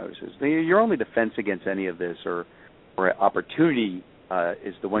audience notices. Your only defense against any of this or opportunity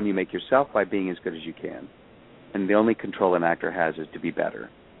is the one you make yourself by being as good as you can. And the only control an actor has is to be better.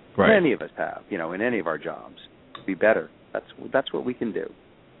 Right. Any of us have, in any of our jobs, to be better. That's what we can do.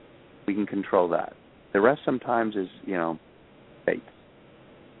 We can control that. The rest sometimes is, fate.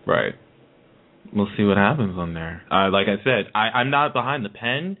 Right. We'll see what happens on there. Like I said, I'm not behind the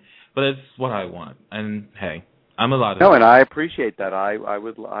pen, but it's what I want. And hey, I'm allowed to. No, and I appreciate that. I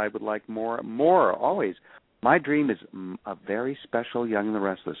would like more always. My dream is a very special Young and the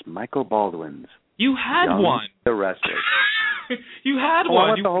Restless, Michael Baldwin's. You had Young one. The Restless. You had one. I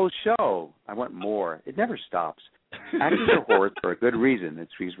want the whole show. I want more. It never stops. Actors are hordes for a good reason.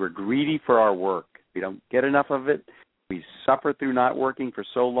 It's because we're greedy for our work. We don't get enough of it. We suffer through not working for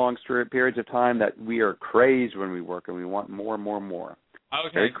so long periods of time that we are crazed when we work, and we want more and more and more.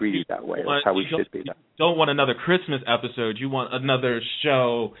 Okay. Very greedy that way. That's how we should be. You don't want another Christmas episode. You want another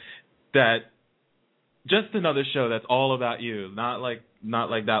show just another show that's all about you, not like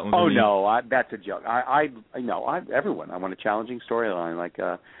that one. Oh no, that's a joke. I everyone. I want a challenging storyline,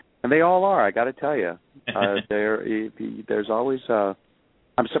 and they all are. I got to tell you, there's always.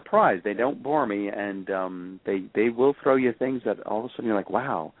 I'm surprised they don't bore me, and they will throw you things that all of a sudden you're like,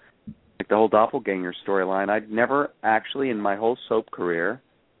 wow, like the whole doppelganger storyline. I'd never actually in my whole soap career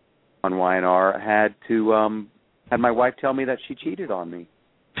on Y&R had to had my wife tell me that she cheated on me.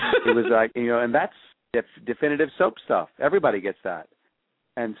 It was like and that's definitive soap stuff. Everybody gets that,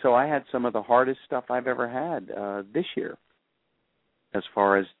 and so I had some of the hardest stuff I've ever had this year, as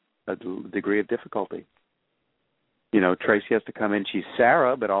far as a degree of difficulty. Tracy has to come in. She's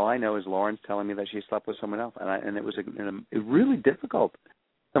Sarah, but all I know is Lauren's telling me that she slept with someone else, and it was really difficult.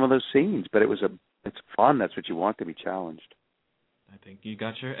 Some of those scenes, but it's fun. That's what you want, to be challenged. I think you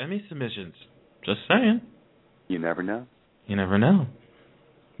got your Emmy submissions. Just saying. You never know. You never know.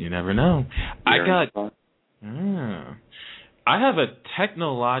 I have a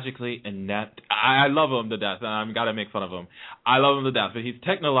technologically inept. I love him to death, and I've got to make fun of him. I love him to death, but he's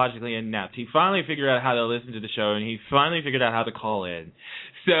technologically inept. He finally figured out how to listen to the show, and he finally figured out how to call in.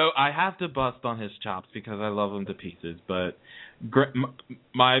 So I have to bust on his chops because I love him to pieces. But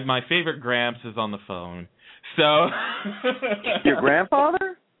my favorite Gramps is on the phone. So your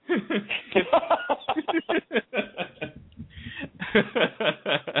grandfather?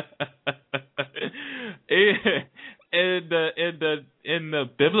 In the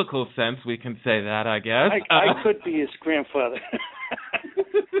biblical sense, we can say that, I guess. I could be his grandfather.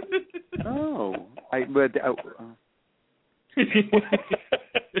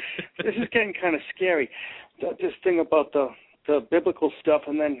 This is getting kind of scary. This thing about the biblical stuff,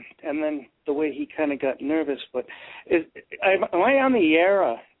 and then the way he kind of got nervous. But am I on the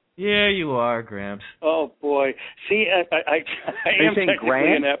air? Yeah, you are, Gramps. Oh boy. See, I Are you am saying technically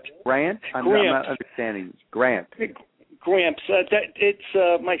Grant? inept. Grant? I'm not understanding. Grant. Gramps. It's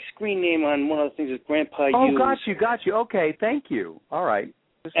my screen name on one of the things is Grandpa Hughes. Oh, got you. Okay, thank you. All right.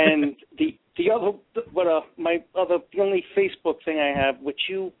 And the only Facebook thing I have, which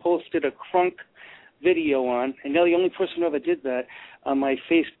you posted a crunk video on, and you're the only person who ever did that on my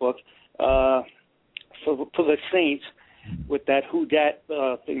Facebook for the Saints with that Who Dat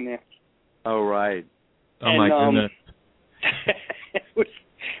thing there. Oh, right. Oh, my goodness.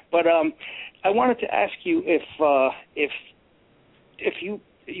 But I wanted to ask you if you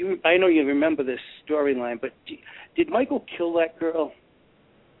I know you remember this storyline, but did Michael kill that girl?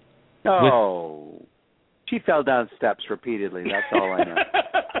 No. She fell down steps repeatedly. That's all I know.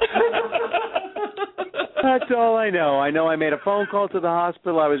 That's all I know. I know I made a phone call to the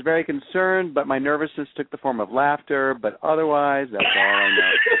hospital. I was very concerned, but my nervousness took the form of laughter. But otherwise, that's all I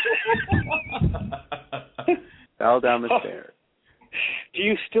know. Fell down the stairs. Do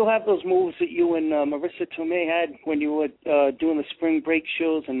you still have those moves that you and Marissa Tomei had when you were doing the spring break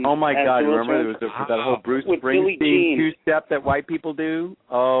shows? And oh, my God. Remember there was that whole Bruce Springsteen two-step that white people do?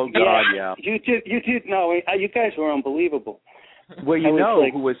 Oh, God, yeah. You did. No, you guys were unbelievable. Well,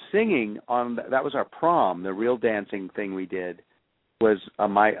 who was singing on that was our prom, the real dancing thing we did was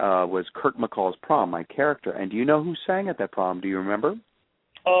Kirk McColl's prom, my character. And do you know who sang at that prom? Do you remember?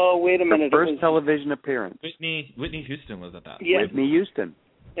 Oh, wait a minute. Her first television appearance. Whitney Houston was at that. Yeah. Whitney Houston.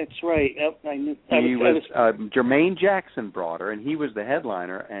 That's right. Yep, I knew. Jermaine Jackson brought her, and he was the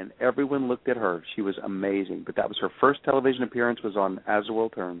headliner, and everyone looked at her. She was amazing. But that was her first television appearance was on As the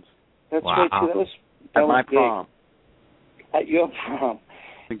World Turns. That's right, too. That was my prom. At your prom.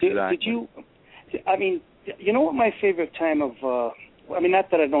 Exactly. Did you, I mean, you know what my favorite time of, not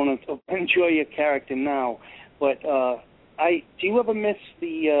that I don't enjoy your character now, but do you ever miss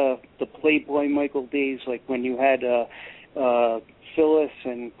the Playboy Michael days, like when you had Phyllis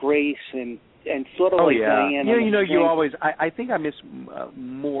and Grace and sort of like Diane? You always, I think I miss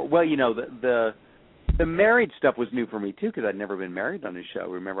more, well, the married stuff was new for me, too, because I'd never been married on this show.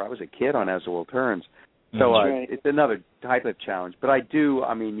 Remember, I was a kid on As the World Turns. So it's another type of challenge. But I do,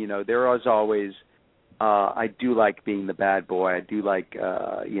 there is always, I do like being the bad boy. I do like,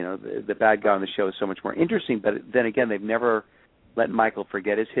 the bad guy on the show is so much more interesting. But then again, they've never let Michael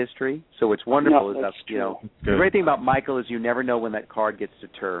forget his history. So what's wonderful is that, the great thing about Michael is you never know when that card gets to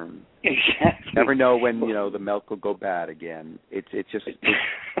turn. Exactly. You never know when, the milk will go bad again. It's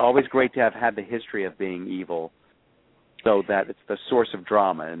always great to have had the history of being evil. So that it's the source of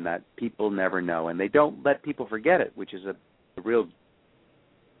drama and that people never know. And they don't let people forget it, which is a real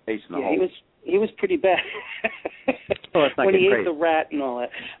face in the hole. He was pretty bad. When he ate the rat and all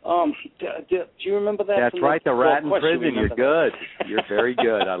that. Do you remember that? That's right, the rat in prison. You're good. You're very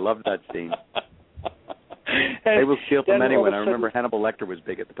good. I love that scene. They will steal from anyone. I remember Hannibal Lecter was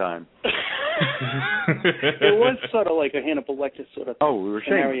big at the time. It was sort of like a Hannibal Lecter sort of we were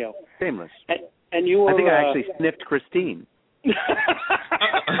scenario. Shameless. And you were, I think I actually sniffed Christine.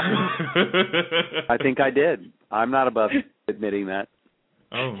 I think I did. I'm not above admitting that.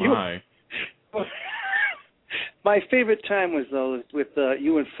 Oh, my. My favorite time was, though, with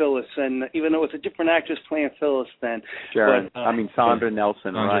you and Phyllis, and even though it was a different actress playing Phyllis then. Sandra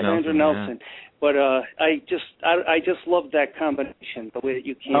Nelson, right? Sandra Nelson. Yeah. But I just loved that combination, the way that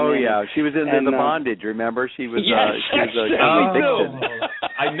you came in. Oh, yeah. She was in the bondage, remember? She was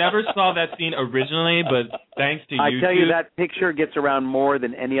I never saw that scene originally, but thanks to you. I tell you, that picture gets around more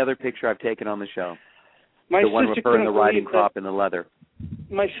than any other picture I've taken on the show. The one with her in the riding crop in the leather.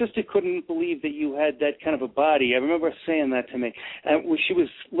 My sister couldn't believe that you had that kind of a body. I remember her saying that to me. And she was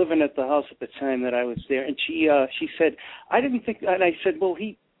living at the house at the time that I was there, and she said, I didn't think, and I said, well,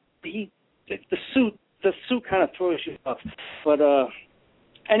 the suit kind of throws you off. But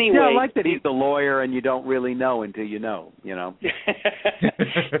anyway. Yeah, I like that he's the lawyer and you don't really know until you know.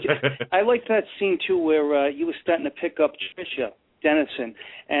 I liked that scene, too, where you were starting to pick up Tricia Dennison,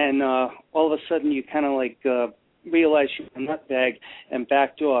 and all of a sudden you kind of like realized you were a nutbag and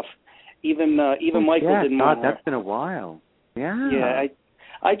backed off. Even Michael didn't want her. That's been a while. Yeah. Yeah,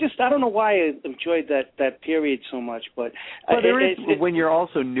 I don't know why I enjoyed that period so much, but when you're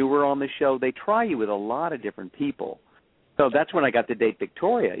also newer on the show, they try you with a lot of different people. So that's when I got to date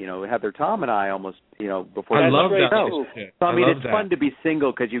Victoria. Heather Tom and I almost, before. I love that. So it's fun to be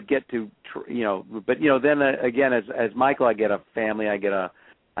single because you get to, But then again, as Michael, I get a family, I get a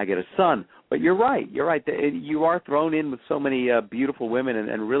son. But you're right. You are thrown in with so many beautiful women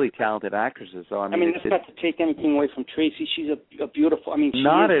and really talented actresses. So that's not to take anything away from Tracy. She's a beautiful.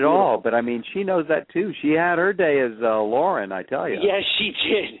 Not at all. But she knows that too. She had her day as Lauren, I tell you. Yes, she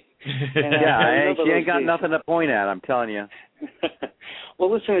did. And, yeah, she ain't got nothing to point at, I'm telling you.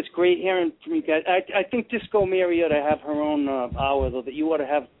 Well, listen, it's great hearing from you guys. I think Disco Mary ought to have her own hour, though, that you ought to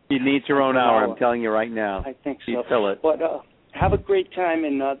have. She needs her own hour, I'm telling you right now. I think so. She'd fill it. But have a great time,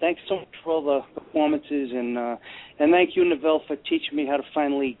 and thanks so much for all the performances, and thank you, Neville, for teaching me how to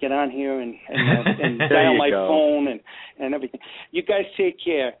finally get on here and dial my phone and everything. You guys take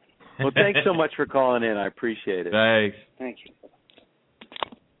care. Well, thanks so much for calling in. I appreciate it. Thanks. Thank you.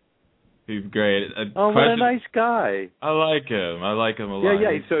 He's great. What a nice guy. I like him a lot.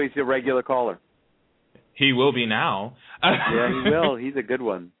 Yeah, so he's a regular caller. He will be now. Yeah, he will. He's a good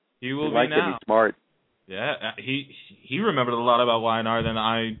one. He will be like now. He's smart. Yeah, he remembered a lot about YNR than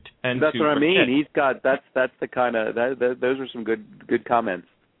I tend That's to. That's what I mean. forget. He's got that's the kind of those are some good comments.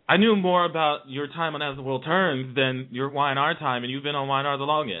 I knew more about your time on As the World Turns than your YNR time, and you've been on YNR the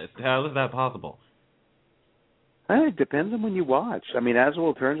longest. How is that possible? It depends on when you watch. I mean, As the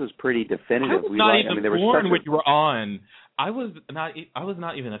World Turns was pretty definitive. I was not even born when you were on. I was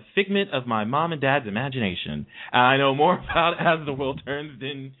not even a figment of my mom and dad's imagination. And I know more about As the World Turns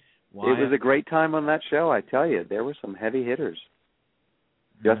than YNR. It was a great time on that show, I tell you. There were some heavy hitters.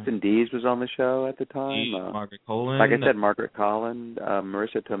 Justin Dees was on the show at the time. Margaret Colin. Like I said, Margaret Collin,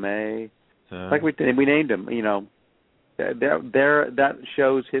 Marissa Tomei. Like we named them. You know, that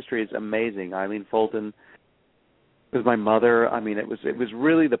show's history is amazing. Eileen Fulton was my mother. I mean, it was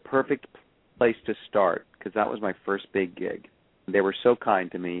really the perfect place to start because that was my first big gig. They were so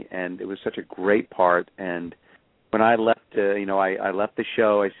kind to me, and it was such a great part. And when I left, I left the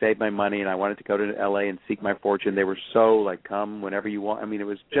show. I saved my money, and I wanted to go to L.A. and seek my fortune. They were so like, come whenever you want. I mean, it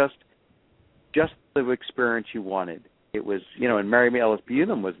was just the experience you wanted. It was, and Mary Ellis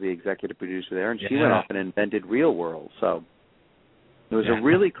Bunham was the executive producer there, and she went off and invented Real World. So it was a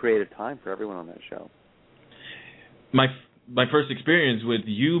really creative time for everyone on that show. My first experience with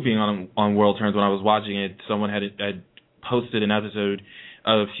you being on World Turns, when I was watching it, someone had posted an episode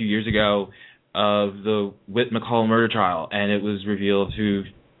a few years ago of the Whit McColl murder trial, and it was revealed who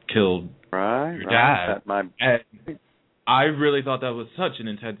killed your dad. And I really thought that was such an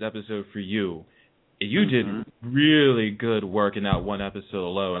intense episode for you. You did really good work in that one episode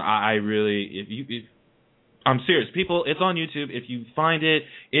alone. I really, I'm serious, people. It's on YouTube. If you find it,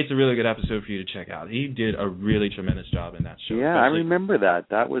 it's a really good episode for you to check out. He did a really tremendous job in that show. Yeah, I remember that.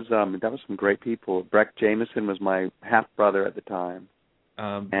 That was some great people. Breck Jameson was my half brother at the time,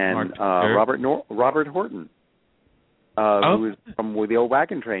 and Robert Horton, who was from the old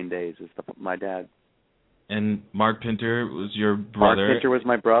Wagon Train days, is my dad. And Mark Pinter was your brother. Mark Pinter was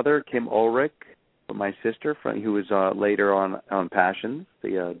my brother. Kim Ulrich, my sister, who was later on Passions,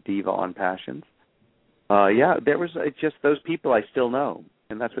 the diva on Passions. There was just those people I still know,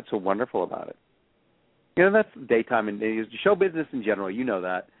 and that's what's so wonderful about it. That's daytime and show business in general. You know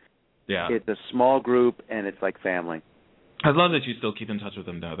that. Yeah. It's a small group, and it's like family. I love that you still keep in touch with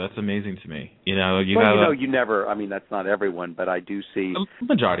them, though. That's amazing to me. You never. I mean, that's not everyone, but I do see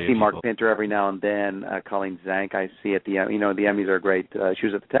majority. See Mark Pinter every now and then. Colleen Zank, I see at the the Emmys are great. She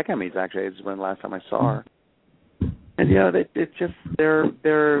was at the Tech Emmys actually. It's when last time I saw her. And it's just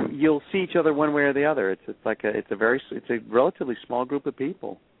they're you'll see each other one way or the other. It's a relatively small group of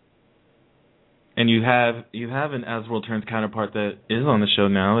people. And you have an As World Turns counterpart that is on the show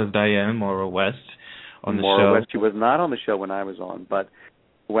now, is Diane Maura West on the show. Maura West, she was not on the show when I was on, but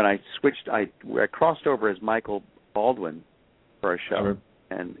when I switched, I crossed over as Michael Baldwin for a show,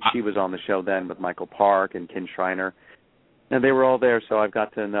 and she was on the show then with Michael Park and Ken Schreiner. And they were all there, so I've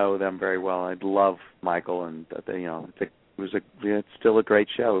got to know them very well. I love Michael, and it's still a great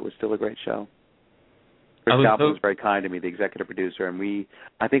show. It was still a great show. Chris Galvin was very kind to me, the executive producer, and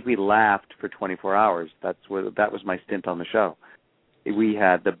I think we laughed for 24 hours. That was my stint on the show. We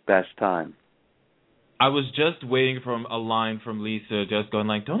had the best time. I was just waiting for a line from Lisa, just going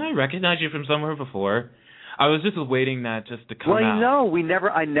like, "Don't I recognize you from somewhere before?" I was just waiting that just to come out. Well, no,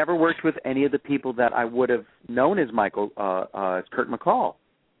 I never worked with any of the people that I would have known as as Kirk McColl.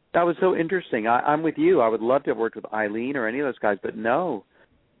 That was so interesting. I'm with you. I would love to have worked with Eileen or any of those guys, but no,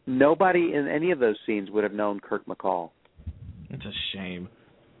 nobody in any of those scenes would have known Kirk McColl. It's a shame.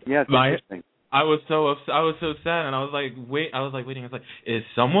 Yeah, it's interesting. I was so sad, and I was like waiting. I was like, is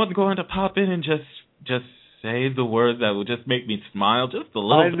someone going to pop in and just say the words that would just make me smile just a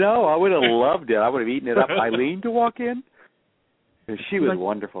little bit? I know. I would have loved it. I would have eaten it up. Eileen to walk in. She was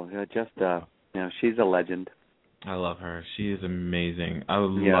wonderful. She's a legend. I love her. She is amazing. I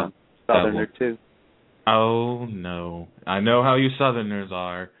love Southerner too. Oh no, I know how you Southerners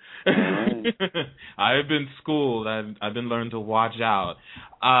are. I've been schooled. I've been learned to watch out.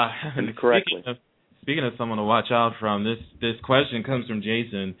 Correctly. speaking of someone to watch out from, this question comes from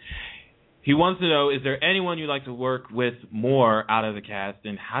Jason. He wants to know, is there anyone you'd like to work with more out of the cast,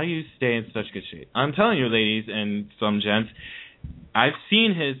 and how do you stay in such good shape? I'm telling you, ladies and some gents, I've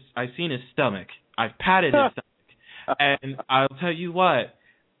seen his stomach. I've patted his stomach. And I'll tell you what,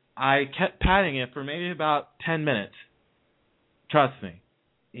 I kept patting it for maybe about 10 minutes. Trust me.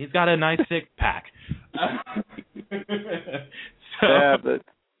 He's got a nice six-pack.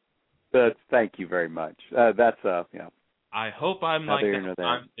 Thank you very much. That's I hope I'm like that.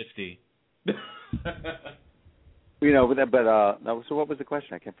 I'm 50. So what was the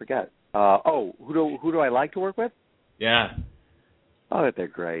question? I can't forget. Who do I like to work with? Yeah. Oh, they're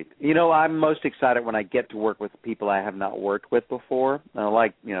great. I'm most excited when I get to work with people I have not worked with before.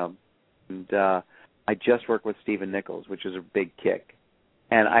 I just worked with Stephen Nichols, which is a big kick.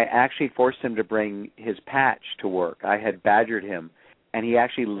 And I actually forced him to bring his patch to work. I had badgered him, and he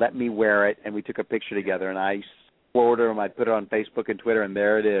actually let me wear it, and we took a picture together, and I swore him. I put it on Facebook and Twitter, and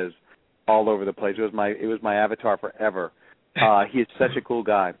there it is, all over the place. It was my avatar forever. He is such a cool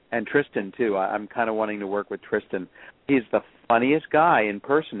guy. And Tristan, too. I'm kind of wanting to work with Tristan. He's the funniest guy in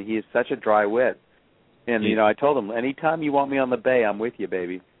person. He is such a dry wit. And, I told him, anytime you want me on the bay, I'm with you,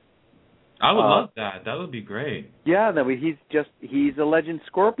 baby. I would love that. That would be great. Yeah, he's a legend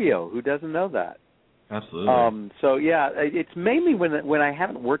Scorpio. Who doesn't know that? Absolutely. It's mainly when I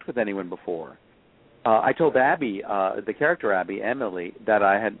haven't worked with anyone before. I told Abby, the character Abby, Emily, that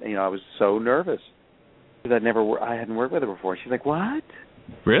I was so nervous because I hadn't worked with her before. She's like, "What?"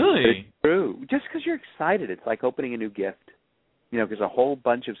 Really? It's true. Just because you're excited, it's like opening a new gift. There's a whole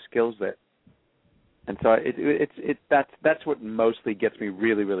bunch of skills there. And so that's what mostly gets me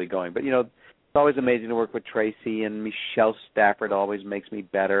really, really going. But it's always amazing to work with Tracy, and Michelle Stafford always makes me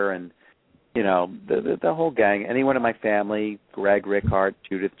better, and the whole gang. Anyone in my family, Greg Rickhart,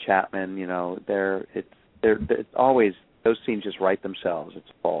 Judith Chapman, they're always, those scenes just write themselves.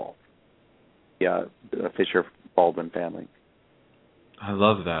 It's all the Fisher Baldwin family. I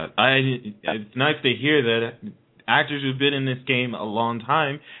love that. It's nice to hear that. Actors who've been in this game a long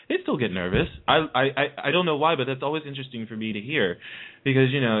time, they still get nervous. I don't know why, but that's always interesting for me to hear,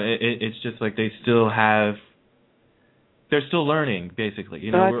 because it's just like they're still learning, basically.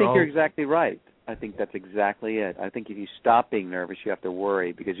 I think you're exactly right. I think that's exactly it. I think if you stop being nervous, you have to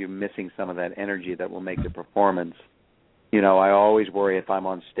worry because you're missing some of that energy that will make the performance. I always worry if I'm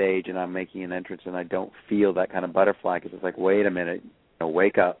on stage and I'm making an entrance and I don't feel that kind of butterfly, because it's like, wait a minute,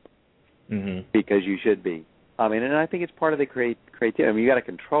 wake up, because you should be. And I think it's part of the creativity. You got to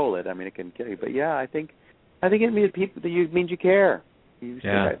control it. It can kill you. But yeah, I think it means you care. You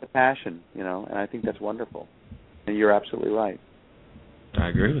have the passion, and I think that's wonderful. And you're absolutely right. I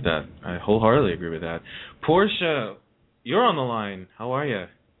agree with that. I wholeheartedly agree with that. Portia, you're on the line. How are you?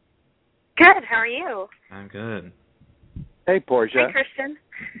 Good. How are you? I'm good. Hey, Portia. Hi, Christian.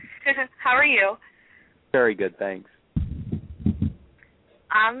 How are you? Very good, thanks.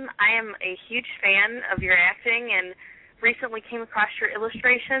 I am a huge fan of your acting and recently came across your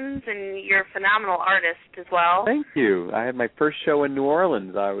illustrations, and you're a phenomenal artist as well. Thank you. I had my first show in New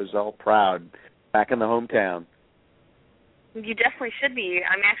Orleans. I was all proud, back in the hometown. You definitely should be.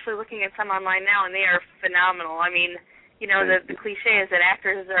 I'm actually looking at some online now, and they are phenomenal. The cliche is that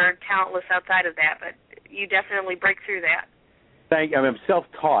actors are talentless outside of that, but you definitely break through that. Thank you. I'm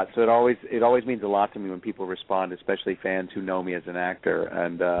self-taught, so it always means a lot to me when people respond, especially fans who know me as an actor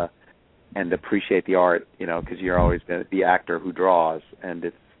and appreciate the art. Because you're always the actor who draws, and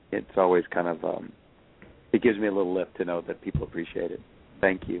it's always kind of it gives me a little lift to know that people appreciate it.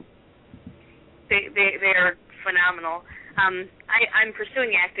 Thank you. They are phenomenal. I'm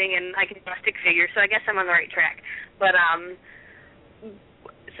pursuing acting, and I can draw stick figures, so I guess I'm on the right track. But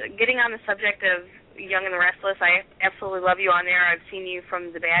so getting on the subject of Young and the Restless, I absolutely love you on there. I've seen you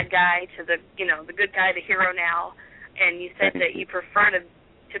from the bad guy to the good guy, the hero now, and you said that you prefer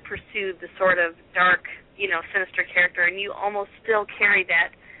to pursue the sort of dark, sinister character, and you almost still carry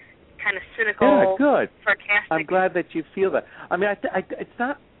that kind of cynical, sarcastic. I'm glad that you feel that. It's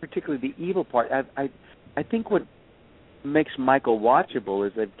not particularly the evil part. I think what makes Michael watchable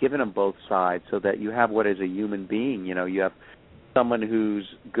is they've given him both sides, so that you have what is a human being. You have someone who's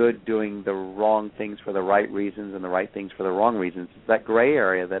good doing the wrong things for the right reasons and the right things for the wrong reasons. It's that gray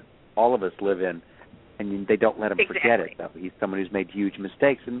area that all of us live in, and they don't let him forget it. Though. He's someone who's made huge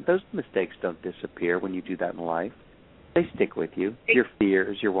mistakes, and those mistakes don't disappear when you do that in life. They stick with you, your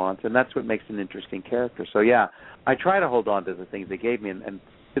fears, your wants, and that's what makes an interesting character. So, yeah, I try to hold on to the things they gave me, and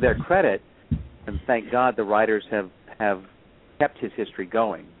to their credit, and thank God the writers have kept his history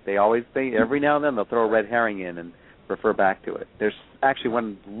going. They every now and then they'll throw a red herring in and refer back to it. There's actually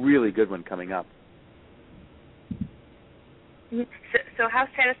one really good one coming up So how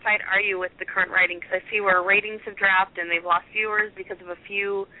satisfied are you with the current writing? Because I see where ratings have dropped and they've lost viewers because of a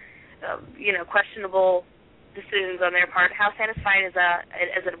few, questionable decisions on their part. How satisfied as a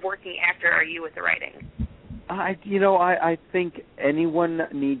working actor are you with the writing? I think anyone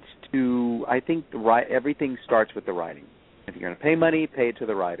needs to. I think everything starts with the writing. If you're going to pay money, pay it to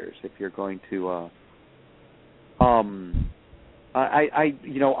the writers. If you're going to, I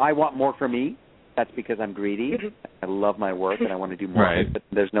want more for me. That's because I'm greedy. I love my work and I want to do more. Right. But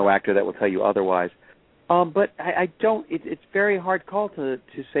there's no actor that will tell you otherwise. But I don't. It's very hard call to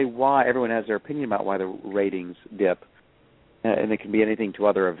say why. Everyone has their opinion about why the ratings dip, and it can be anything to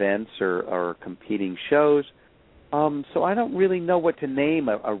other events or competing shows. So I don't really know what to name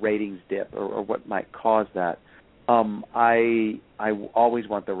a ratings dip or what might cause that. I always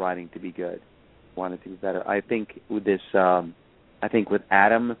want the writing to be good. I want it to be better. I think with this. I think with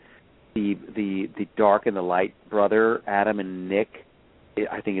Adam, the dark and the light brother, Adam and Nick,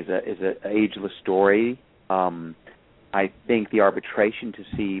 I think is a ageless story. I think the arbitration to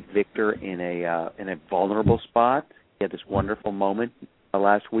see Victor in a vulnerable spot, he had this wonderful moment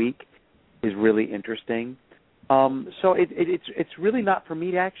last week, is really interesting. So it's really not for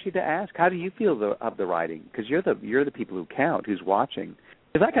me to ask. How do you feel of the writing? Because you're the people who count, who's watching.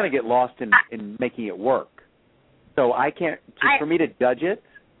 Because I kind of get lost in making it work. So I can't. For me to judge it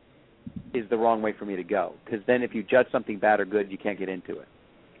is the wrong way for me to go. Because then if you judge something bad or good, you can't get into it.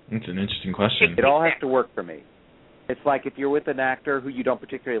 That's an interesting question. It all has to work for me. It's like if you're with an actor who you don't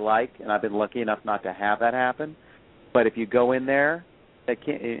particularly like, and I've been lucky enough not to have that happen. But if you go in there, and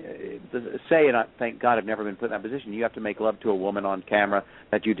thank God I've never been put in that position. You have to make love to a woman on camera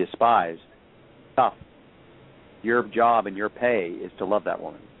that you despise. Tough. Your job and your pay is to love that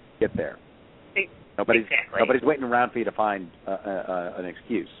woman. Get there. Nobody's waiting around for you to find an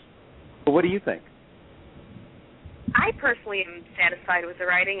excuse. But what do you think? I personally am satisfied with the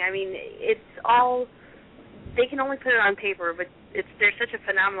writing. I mean, it's all, they can only put it on paper, but there's such a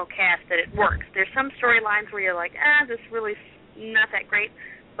phenomenal cast that it works. There's some storylines where you're like, this really not that great,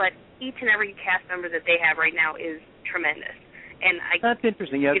 but each and every cast member that they have right now is tremendous. And that's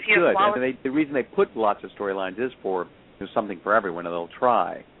interesting. Yeah, it's good. The reason they put lots of storylines is for something for everyone, and they'll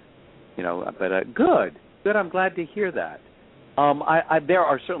try. But good. I'm glad to hear that. There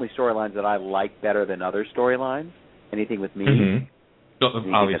are certainly storylines that I like better than other storylines. Anything with me,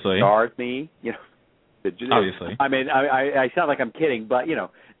 obviously, that stars me. Obviously. I mean, I sound like I'm kidding, but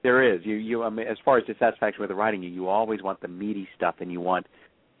there is. I mean, as far as dissatisfaction with the writing, you always want the meaty stuff, and you want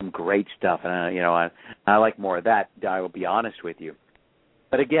some great stuff, and I like more of that. I will be honest with you,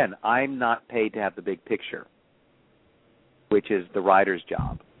 but again, I'm not paid to have the big picture, which is the writer's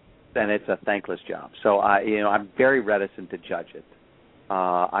job, and it's a thankless job. So I'm very reticent to judge it.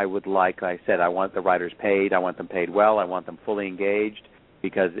 I would like I said, I want the writers paid. I want them paid well. I want them fully engaged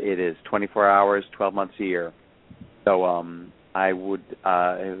because it is 24 hours, 12 months a year. So I would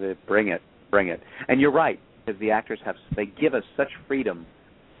bring it. And you're right, because the actors they give us such freedom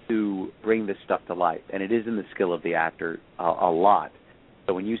to bring this stuff to life, and it is in the skill of the actor a lot.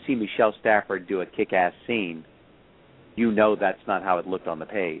 So when you see Michelle Stafford do a kick-ass scene, that's not how it looked on the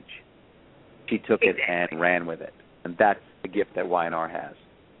page. She took it and ran with it, and that's the gift that Y&R has.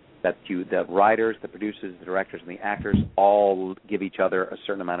 That the writers, the producers, the directors, and the actors all give each other a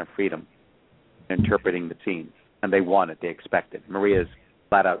certain amount of freedom in interpreting the scenes, and they want it, they expect it. Maria's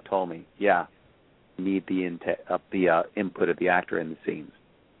flat out told me, you need the input of the actor in the scenes.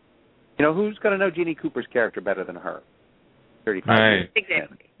 Who's going to know Jeanne Cooper's character better than her? 35 years.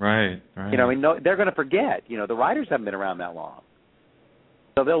 Exactly. Right. They're going to forget. The writers haven't been around that long.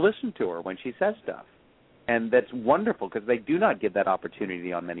 So they'll listen to her when she says stuff. And that's wonderful because they do not get that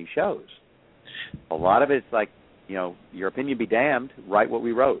opportunity on many shows. A lot of it's like, your opinion be damned, write what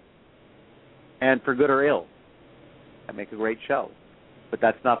we wrote. And for good or ill. That makes a great show. But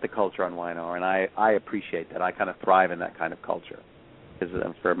that's not the culture on Y&R, and I appreciate that. I kind of thrive in that kind of culture. Because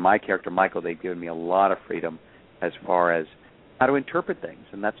for my character, Michael, they've given me a lot of freedom as far as how to interpret things.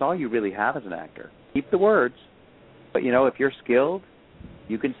 And that's all you really have as an actor. Keep the words. But, if you're skilled,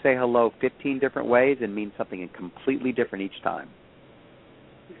 you can say hello 15 different ways and mean something completely different each time.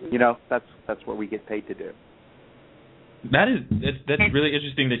 That's what we get paid to do. That's really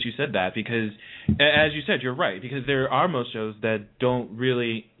interesting that you said that because, as you said, you're right. Because there are most shows that don't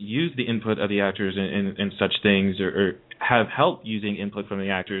really use the input of the actors in such things or have help using input from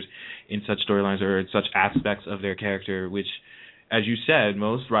the actors in such storylines or in such aspects of their character, which, as you said,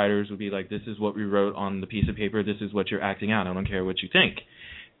 most writers would be like, this is what we wrote on the piece of paper, this is what you're acting out, I don't care what you think.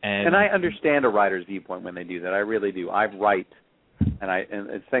 And I understand a writer's viewpoint when they do that. I really do. I write, and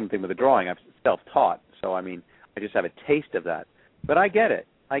it's the same thing with the drawing. I'm self-taught, so I just have a taste of that. But I get it.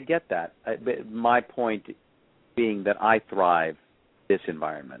 I get that. My point being that I thrive this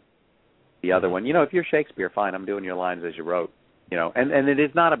environment. The other one, if you're Shakespeare, fine, I'm doing your lines as you wrote. And it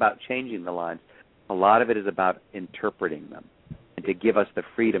is not about changing the lines. A lot of it is about interpreting them and to give us the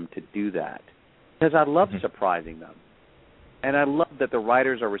freedom to do that. Because I love surprising them. And I love that the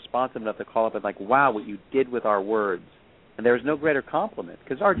writers are responsive enough to call up and like, wow, what you did with our words. And there's no greater compliment.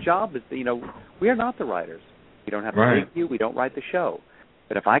 Because our job is, we are not the writers. We don't have to make you. We don't write the show.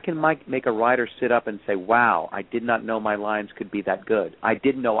 But if I can make a writer sit up and say, wow, I did not know my lines could be that good. I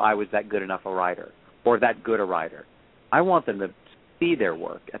didn't know I was that good enough a writer or that good a writer. I want them to see their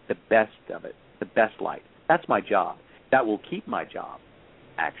work at the best of it, the best light. That's my job. That will keep my job,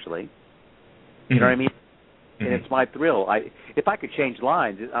 actually. You know what I mean? And it's my thrill. If I could change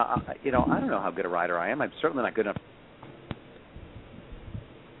lines, I don't know how good a writer I am. I'm certainly not good enough.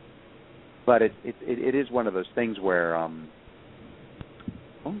 But it is one of those things where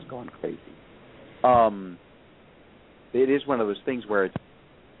phone's going crazy. It is one of those things where if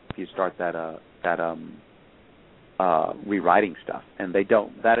you start that rewriting stuff, and they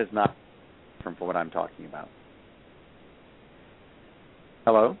don't. That is not from what I'm talking about.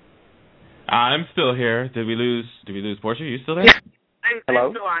 Hello? I'm still here. Did we lose Portia? Are you still there? I'm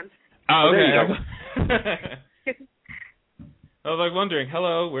still on. Oh, okay. I was like wondering,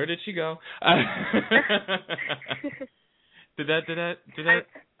 hello, where did she go? Did that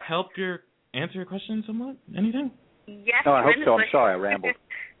help answer your question somewhat? Anything? Yes. Oh, I hope so. I'm sorry, I rambled.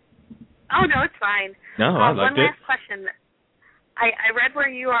 Oh, no, it's fine. No, I liked it. One last question. I read where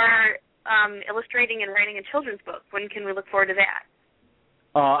you are illustrating and writing a children's book. When can we look forward to that?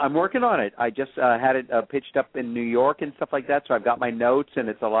 I'm working on it. I just had it pitched up in New York and stuff like that, so I've got my notes, and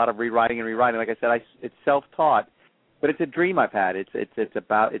it's a lot of rewriting and rewriting. Like I said, it's self-taught, but it's a dream I've had. It's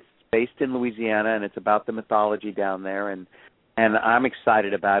based in Louisiana, and it's about the mythology down there, and I'm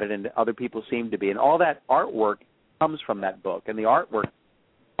excited about it, and other people seem to be. And all that artwork comes from that book, and the artwork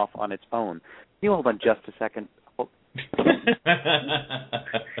off on its own. Can you hold on just a second?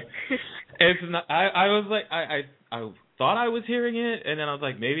 It's not. I was like, I thought I was hearing it, and then I was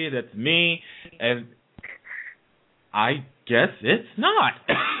like, maybe that's me, and I guess it's not.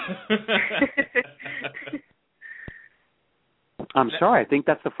 I'm sorry. I think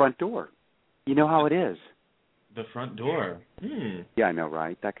that's the front door. You know how it is. The front door. Yeah, I know,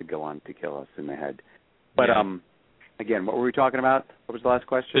 right? That could go on to kill us in the head. But again, what were we talking about? What was the last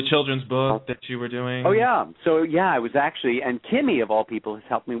question? The children's book that you were doing. Oh yeah. So I was actually, and Kimmy of all people has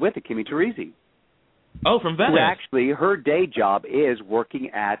helped me with it. Kimmy Teresi. Oh, from Venice. Who actually, her day job is working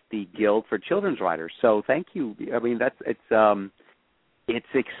at the Guild for Children's Writers. So thank you. I mean, it's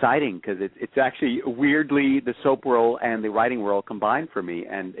exciting because it's actually weirdly the soap world and the writing world combined for me,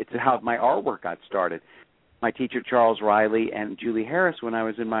 and it's how my artwork got started. My teacher Charles Riley and Julie Harris, when I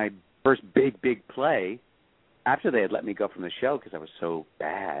was in my first big play, after they had let me go from the show because I was so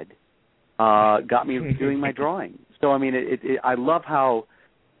bad, got me doing my drawing. So I mean, I love how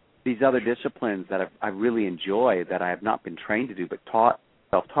these other disciplines that I really enjoy that I have not been trained to do but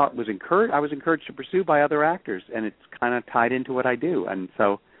self-taught I was encouraged to pursue by other actors, and it's kind of tied into what I do, and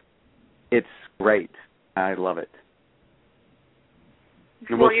so it's great. I love it.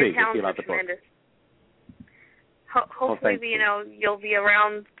 And we'll see about the book. Hopefully, you'll be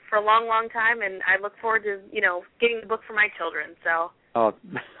around for a long, long time, and I look forward to, getting the book for my children. So. Oh,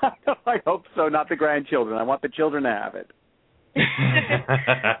 I hope so. Not the grandchildren. I want the children to have it.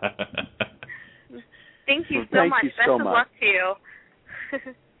 Thank you so much. Best of luck to you.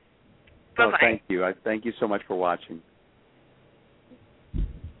 Bye-bye. Thank you. Thank you so much for watching.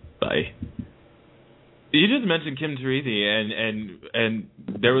 Bye. You just mentioned Kim Teresi, and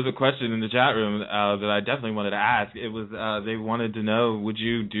there was a question in the chat room that I definitely wanted to ask. It was they wanted to know, would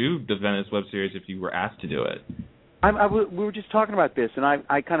you do the Venice web series if you were asked to do it? We were just talking about this, and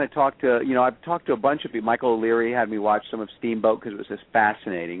I kind of talked to, I've talked to a bunch of people. Michael O'Leary had me watch some of Steamboat because it was just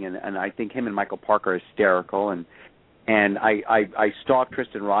fascinating, and I think him and Michael Parker are hysterical, and I stalked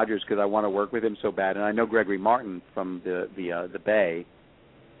Tristan Rogers because I want to work with him so bad, and I know Gregory Martin from the Bay,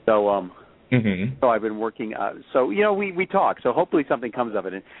 so so I've been working. So we talk. So hopefully something comes of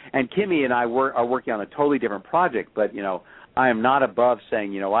it, and Kimmy and I are working on a totally different project, but I am not above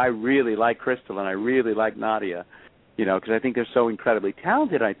saying I really like Crystal and I really like Nadia. Because I think they're so incredibly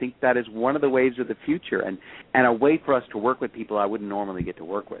talented. I think that is one of the waves of the future, and a way for us to work with people I wouldn't normally get to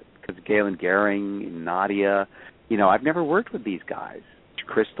work with. Because Galen Gehring, Nadia, I've never worked with these guys.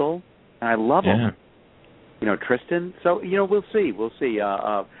 Crystal, and I love them. Tristan. So we'll see.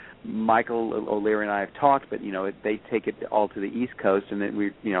 Michael O'Leary and I have talked, but they take it all to the East Coast, and then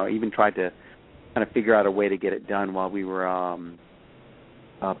we even tried to kind of figure out a way to get it done while we were out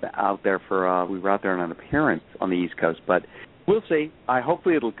there on an appearance on the East Coast. But we'll see.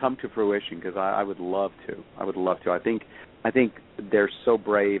 Hopefully it'll come to fruition because I would love to. I think they're so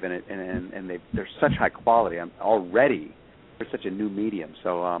brave and they're such high quality. Already they're such a new medium,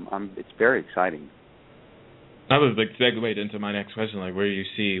 so it's very exciting. That was segued into my next question, like where you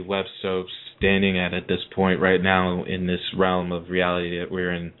see web soaps standing at this point right now in this realm of reality that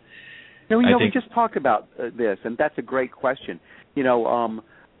we're in. We just talked about this, and that's a great question.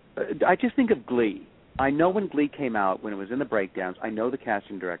 I just think of Glee. I know when Glee came out, when it was in the breakdowns, I know the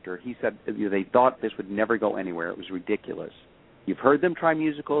casting director, he said they thought this would never go anywhere. It was ridiculous. You've heard them try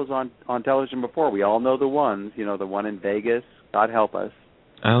musicals on television before. We all know the ones, the one in Vegas, God help us.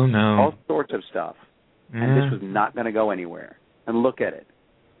 Oh, no. All sorts of stuff. And this was not going to go anywhere. And look at it.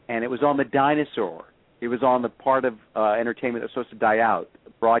 And it was on the dinosaur. It was on the part of entertainment that's supposed to die out,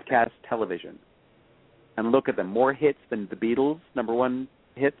 broadcast television. And look at them. More hits than the Beatles, #1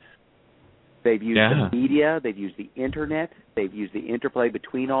 hits. They've used the media. They've used the Internet. They've used the interplay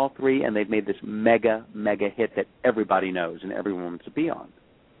between all three, and they've made this mega, mega hit that everybody knows and everyone wants to be on.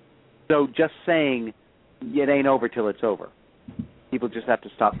 So just saying it ain't over till it's over. People just have to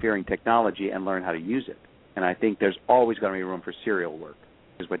stop fearing technology and learn how to use it. And I think there's always going to be room for serial work,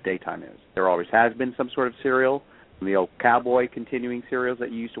 is what daytime is. There always has been some sort of serial, from the old cowboy continuing serials that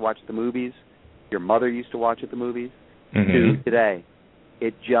you used to watch at the movies, your mother used to watch at the movies, to today.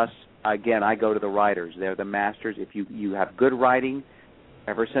 It just, again, I go to the writers. They're the masters. If you have good writing,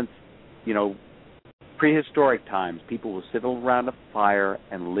 ever since, prehistoric times, people will sit around a fire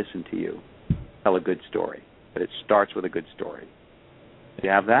and listen to you tell a good story. But it starts with a good story. If you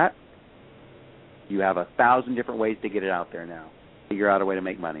have that, you have 1,000 different ways to get it out there now. Figure out a way to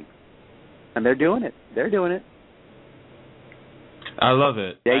make money. And they're doing it. I love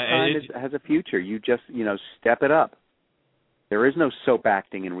it. Daytime has a future. You just, step it up. There is no soap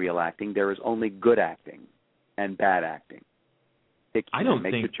acting and real acting. There is only good acting and bad acting. Make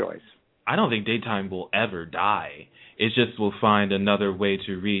your choice. I don't think daytime will ever die. It just will find another way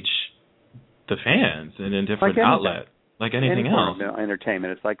to reach the fans in a different outlet. Like anything else.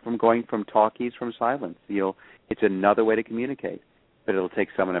 Entertainment. It's like going from talkies from silence. It's another way to communicate. But it'll take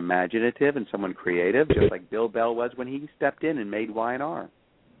someone imaginative and someone creative, just like Bill Bell was when he stepped in and made Y&R.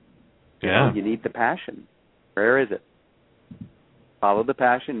 Yeah. You need the passion. Where is it? Follow the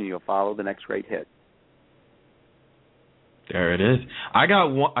passion and you'll follow the next great hit. There it is. I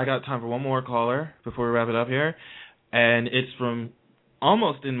got time for one more caller before we wrap it up here. And it's from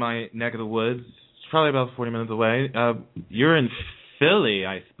almost in my neck of the woods. Probably about 40 minutes away. You're in Philly,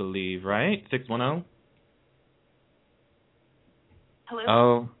 I believe, right? 610? Hello?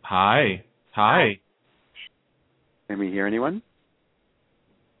 Oh, hi. Can we hear anyone?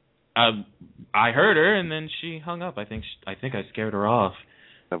 I heard her, and then she hung up. I think I scared her off.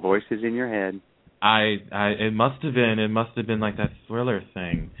 The voice is in your head. It must have been like that Thriller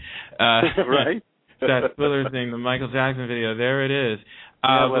thing. Right? That Thriller thing, the Michael Jackson video. There it is.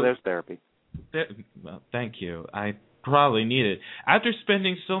 There's therapy. Well, thank you. I probably need it. After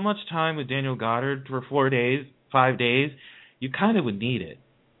spending so much time with Daniel Goddard for 5 days, you kind of would need it.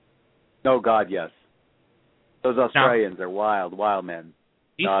 Oh, God, yes. Those Australians are wild men.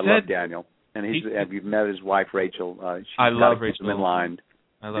 I love Daniel. And you've met his wife, Rachel. I love Rachel. In line.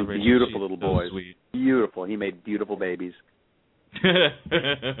 I love Rachel. Beautiful She's little so boys. Sweet. Beautiful. He made beautiful babies. He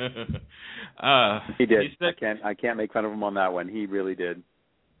did. I can't make fun of him on that one. He really did.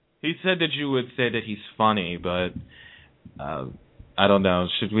 He said that you would say that he's funny, but I don't know.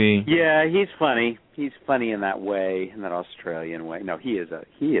 Should we? Yeah, he's funny. He's funny in that way, in that Australian way. No, he is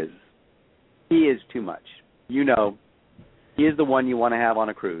too much. He is the one you want to have on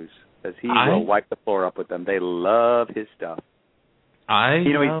a cruise, because he will wipe the floor up with them. They love his stuff.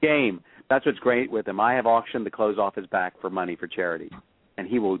 He's game. That's what's great with him. I have auctioned the clothes off his back for money for charity, and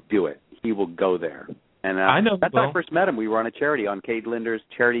he will do it. He will go there. And that's how I first met him. We were on a charity on Kate Linder's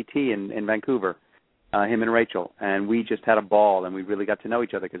Charity Tea in Vancouver, him and Rachel. And we just had a ball, and we really got to know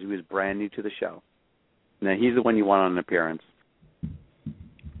each other because he was brand new to the show. Now, he's the one you want on an appearance.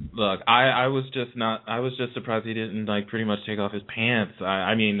 Look, I was just surprised he didn't pretty much take off his pants.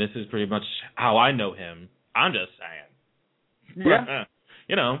 I mean, this is pretty much how I know him. I'm just saying. Yeah.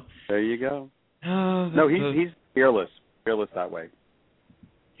 There you go. He's fearless that way.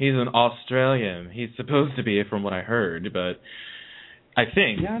 He's an Australian. He's supposed to be, from what I heard, but I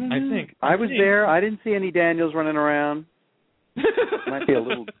think. Yeah, I was there. I didn't see any Daniels running around. Might be a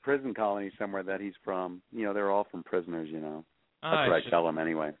little prison colony somewhere that he's from. They're all from prisoners. That's what I tell him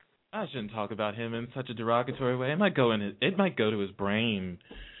anyway. I shouldn't talk about him in such a derogatory way. It might go to his brain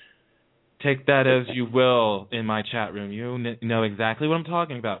Take that as you will in my chat room. You know exactly what I'm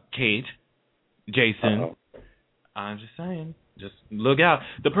talking about. Kate, Jason. Uh-oh. I'm just saying. Just look out.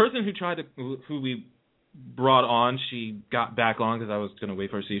 The person who we brought on, she got back on because I was going to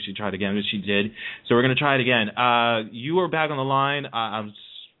wait for her to see if she tried again, but she did. So we're going to try it again. You are back on the line. I'm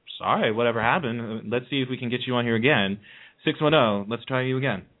sorry, whatever happened. Let's see if we can get you on here again. 610, let's try you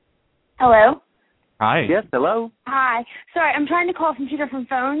again. Hello? Hi. Yes, hello? Hi. Sorry, I'm trying to call from 2 different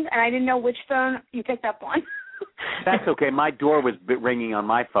phones, and I didn't know which phone you picked up on. That's okay. My door was ringing on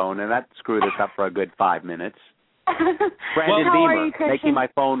my phone, and that screwed us up for a good 5 minutes. Brandon Beamer, making my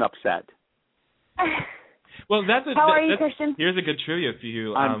phone upset. Well, How are you, Christian? Here's a good trivia for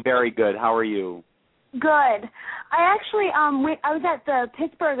you. I'm very good. How are you? Good. I actually I was at the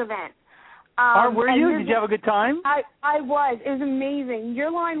Pittsburgh event. Were you? Did you have a good time? I was. It was amazing.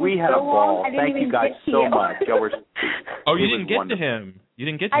 Your line was we had so a ball. long. I didn't Thank even you guys get so to much. You didn't get wonderful. to him. You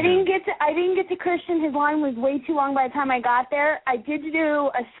didn't get to I him. didn't get to Christian. His line was way too long by the time I got there. I did do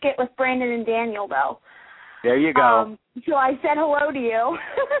a skit with Brandon and Daniel though. There you go. So I said hello to you.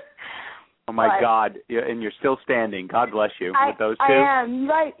 Oh my God! And you're still standing. God bless you with those two. I am.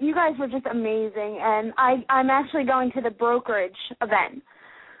 You guys were just amazing, and I'm actually going to the brokerage event.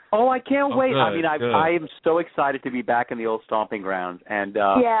 Oh, I can't wait. Good, I mean, I am so excited to be back in the old stomping grounds, and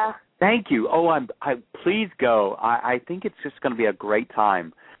yeah. Thank you. Oh, please go. I think it's just going to be a great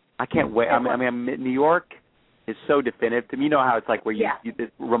time. I can't wait. I mean, New York is so definitive to me. You know how it's like where you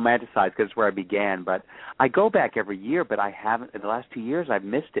romanticize because it's where I began. But I go back every year, but I haven't. In the last 2 years, I've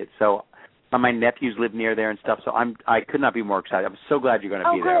missed it. So my nephews live near there and stuff. So I could not be more excited. I'm so glad you're going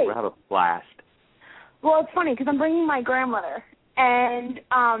to be there. We'll have a blast. Well, it's funny because I'm bringing my grandmother, and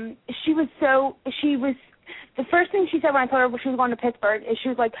she was the first thing she said when I told her she was going to Pittsburgh is she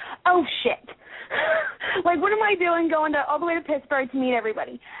was like, "Oh shit." Like, what am I doing going all the way to Pittsburgh to meet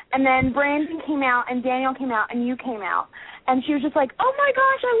everybody? And then Brandon came out, and Daniel came out, and you came out. And she was just like, oh, my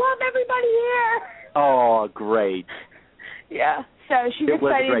gosh, I love everybody here. Oh, great. Yeah, so she's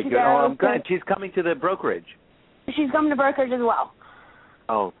excited to go. Oh, I'm glad. She's coming to the brokerage. She's coming to brokerage as well.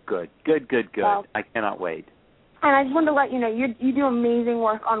 Oh, good. Well, I cannot wait. And I just wanted to let you know, you do amazing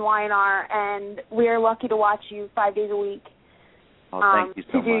work on Y&R, and we are lucky to watch you 5 days a week. Oh, thank you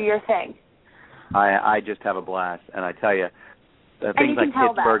so much. To do your thing. I just have a blast, and I tell you, things like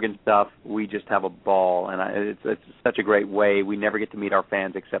Pittsburgh and stuff, we just have a ball, and it's such a great way. We never get to meet our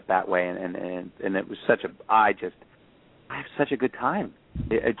fans except that way, and it was I have such a good time.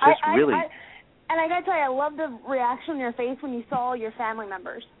 It's just really. And I gotta tell you, I love the reaction on your face when you saw your family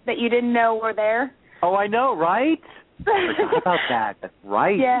members that you didn't know were there. Oh, I know, right? I forgot about that. That's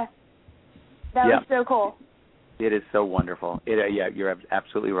right. Yeah, that was so cool. It is so wonderful. You're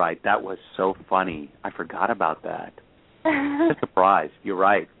absolutely right. That was so funny. I forgot about that. It's a surprise. You're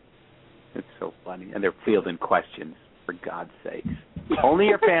right. It's so funny. And they're fielding questions, for God's sakes. Only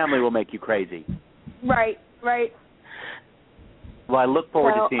your family will make you crazy. Right. Well, I look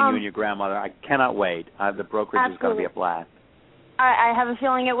forward to seeing you and your grandmother. I cannot wait. The brokerage is going to be a blast. I have a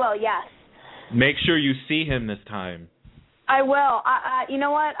feeling it will, yes. Make sure you see him this time. I will. You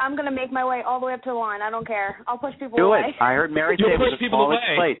know what? I'm going to make my way all the way up to the line. I don't care. I'll push people away. Do it. I heard Mary say it was the smallest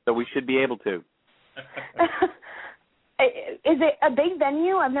place, so we should be able to. Is it a big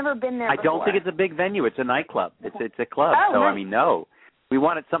venue? I've never been there before. I don't think it's a big venue. It's a nightclub. It's a club. Oh, so, nice. I mean, no. We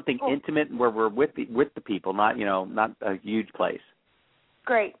wanted something intimate where we're with the people, not a huge place.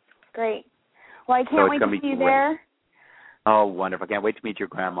 Great. Well, I can't wait to see you there. Oh, wonderful. I can't wait to meet your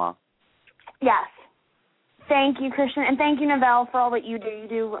grandma. Yes. Thank you, Christian, and thank you, Novelle, for all that you do. You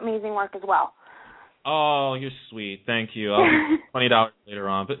do amazing work as well. Oh, you're sweet. Thank you. I'll give $20 later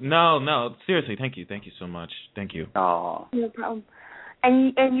on. But no, seriously, thank you. Thank you so much. Thank you. Oh. No problem.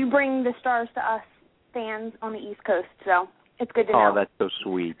 And you bring the stars to us fans on the East Coast, so it's good to know. Oh, that's so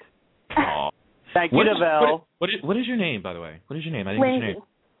sweet. Oh. Thank you, Novelle. What is your name, by the way? What is your name? I didn't get your name.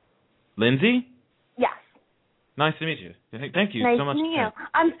 Lindsay? Yes. Nice to meet you. Thank you so much. Nice to meet you.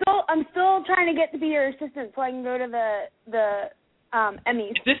 I'm still trying to get to be your assistant so I can go to the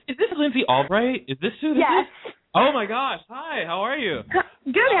Emmys. Is this Lindsay Albright? Is this who this is? Oh my gosh! Hi, how are you?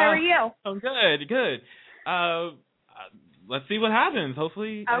 Good. How are you? I'm good. Let's see what happens.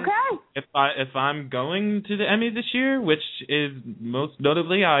 Hopefully, okay. If I'm going to the Emmys this year, which is most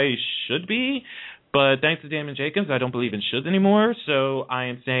notably I should be, but thanks to Damon Jacobs, I don't believe in shoulds anymore. So I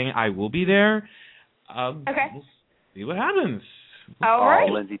am saying I will be there. Okay. We'll see what happens. All right.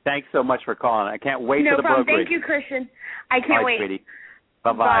 Lindsay, thanks so much for calling. I can't wait for the problem. brokerage. Thank you, Christian. I can't wait. Sweetie.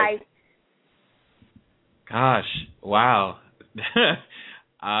 Bye-bye. Bye. Gosh, wow.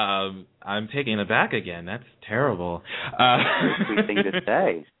 I'm taken aback again. That's terrible. Sweet thing to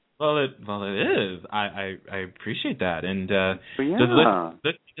say. Well, it is. I appreciate that, and just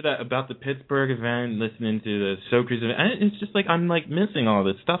listening to that about the Pittsburgh event, listening to the Soakers event, and it's just like I'm like missing all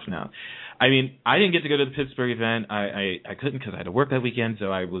this stuff now. I mean, I didn't get to go to the Pittsburgh event. I couldn't because I had to work that weekend,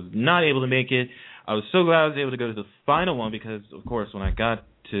 so I was not able to make it. I was so glad I was able to go to the final one because, of course, when I got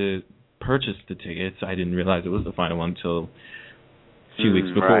to purchase the tickets, I didn't realize it was the final one until a few weeks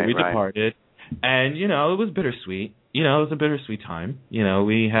before we departed. And, you know, it was bittersweet. You know, it was a bittersweet time. You know,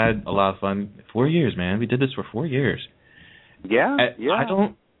 we had a lot of fun. 4 years, man. We did this for 4 years. Yeah.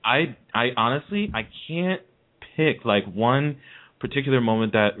 I honestly, I can't pick, like, one particular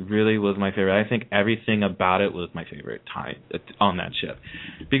moment that really was my favorite. I think everything about it was my favorite time on that ship.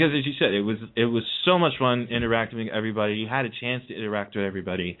 Because, as you said, it was so much fun interacting with everybody. You had a chance to interact with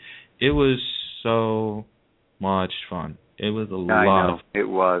everybody. It was so much fun. It was a lot of fun. It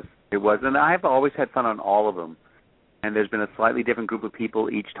was. And I've always had fun on all of them. And there's been a slightly different group of people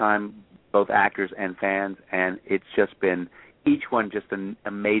each time, both actors and fans, and it's just been each one just an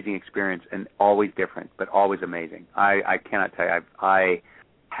amazing experience and always different, but always amazing. I cannot tell you, I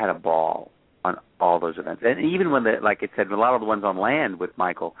had a ball on all those events. And even when, like it said, a lot of the ones on land with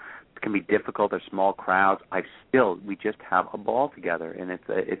Michael can be difficult, they're small crowds, we just have a ball together. And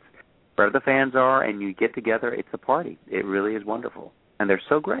it's where the fans are and you get together, it's a party. It really is wonderful. And they're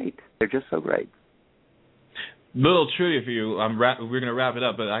so great. They're just so great. Little trivia for you. We're gonna wrap it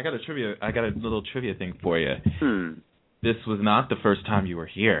up, but I got a little trivia thing for you. This was not the first time you were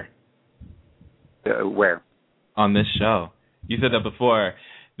here. Where? On this show. You said that before,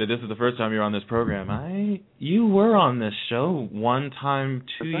 that this is the first time you were on this program. You were on this show one time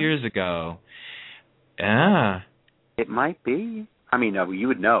 2 years ago. Yeah. It might be. I mean, you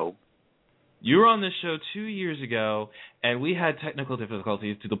would know. You were on this show 2 years ago, and we had technical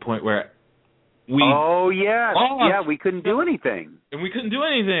difficulties to the point where we couldn't do anything. And we couldn't do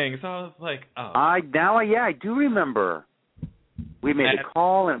anything, so I was like, I do remember. We made a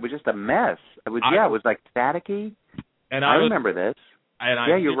call, and it was just a mess. It was like staticky. And I remember this.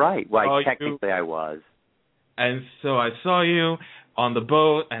 You're right. Well, technically I was. And so I saw you on the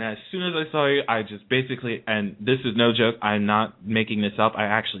boat, and as soon as I saw you, I just basically, and this is no joke, I'm not making this up, I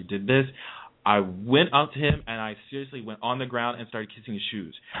actually did this. I went up to him, and I seriously went on the ground and started kissing his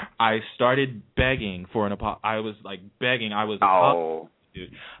shoes. I started begging for an apology. I was, like, begging. I was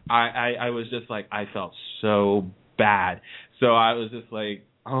dude. I was just like, I felt so bad. So I was just like,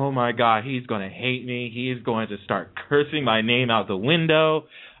 oh, my God, he's going to hate me. He's going to start cursing my name out the window.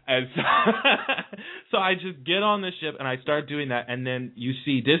 And so I just get on the ship, and I start doing that, and then you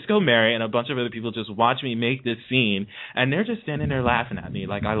see Disco Mary and a bunch of other people just watch me make this scene, and they're just standing there laughing at me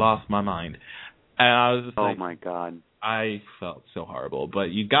like I lost my mind. And I was just like, oh, my God. I felt so horrible.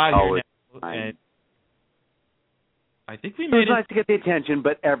 But you got here now, and I think we made it. It was nice to get the attention,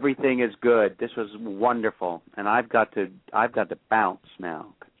 but everything is good. This was wonderful, and I've got to bounce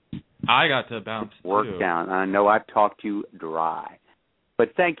now. I got to bounce, work too. Down. I know I've talked you dry.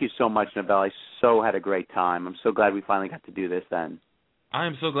 But thank you so much, Novell. I so had a great time. I'm so glad we finally got to do this then. I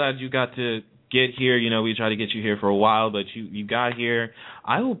am so glad you got to get here. You know, we tried to get you here for a while, but you got here.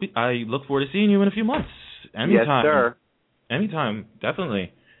 I look forward to seeing you in a few months. Anytime. Yes, sir. Anytime,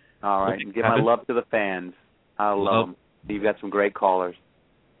 definitely. All right, and give my love to the fans. I love them. You've got some great callers.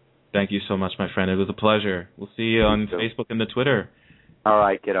 Thank you so much, my friend. It was a pleasure. We'll see you on Facebook and the Twitter. All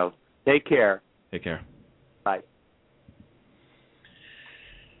right, kiddo. Take care. Take care. Bye.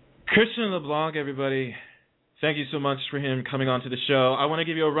 Christian LeBlanc, everybody, thank you so much for him coming on to the show. I want to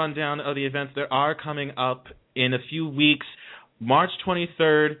give you a rundown of the events that are coming up in a few weeks. March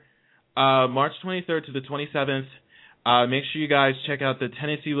 23rd to the 27th. Make sure you guys check out the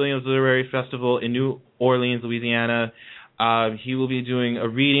Tennessee Williams Literary Festival in New Orleans, Louisiana. He will be doing a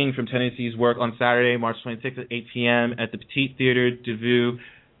reading from Tennessee's work on Saturday, March 26th at 8 p.m. at the Petite Theater de Vue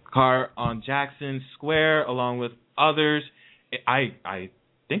Car on Jackson Square, along with others. I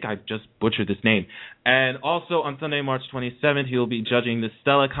think I just butchered this name. And also on Sunday, March 27th, he will be judging the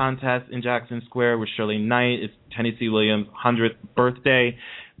Stella contest in Jackson Square with Shirley Knight. It's Tennessee Williams' 100th birthday.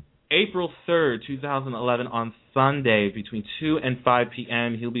 April 3rd, 2011, on Sunday, between 2 and 5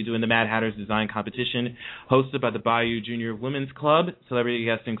 p.m., he'll be doing the Mad Hatter's Design Competition, hosted by the Bayou Junior Women's Club. Celebrity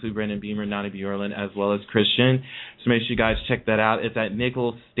guests include Brandon Beamer, Nana Bjorlin, as well as Christian. So make sure you guys check that out. It's at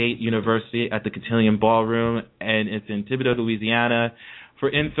Nicholls State University at the Cotillion Ballroom, and it's in Thibodaux, Louisiana. For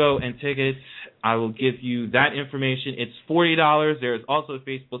info and tickets, I will give you that information. It's $40. There is also a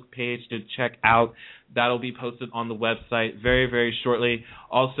Facebook page to check out. That'll be posted on the website very, very shortly.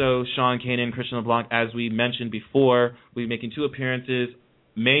 Also, Sean Kanan and Christian LeBlanc, as we mentioned before, we'll be making 2 appearances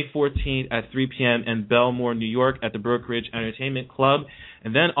May 14th at 3 p.m. in Belmore, New York at the Brokerage Entertainment Club.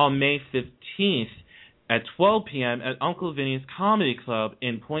 And then on May 15th at 12 p.m. at Uncle Vinny's Comedy Club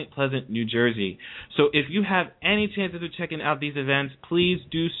in Point Pleasant, New Jersey. So if you have any chances of checking out these events, please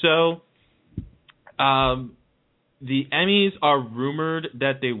do so. The Emmys are rumored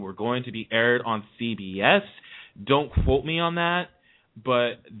that they were going to be aired on CBS. Don't quote me on that,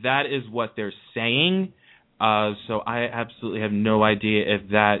 but that is what they're saying. So I absolutely have no idea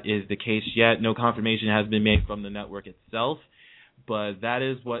if that is the case yet. No confirmation has been made from the network itself, but that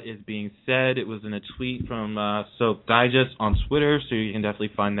is what is being said. It was in a tweet from Soap Digest on Twitter, so you can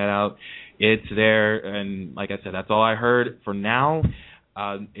definitely find that out. It's there, and like I said, that's all I heard for now.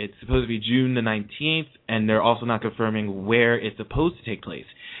 It's supposed to be June the 19th, and they're also not confirming where it's supposed to take place.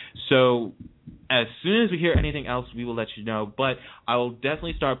 So as soon as we hear anything else, we will let you know. But I will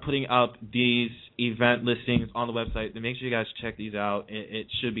definitely start putting up these event listings on the website. And make sure you guys check these out. It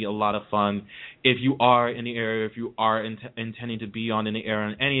should be a lot of fun. If you are in the area, if you are intending to be in the area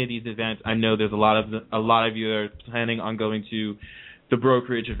on any of these events, I know there's a lot of you that are planning on going to the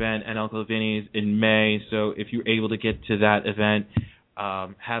Brokerage event and Uncle Vinny's in May. So if you're able to get to that event,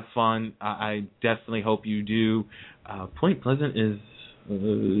 have fun. I definitely hope you do. Point Pleasant is,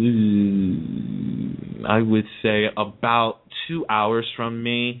 I would say, about 2 hours from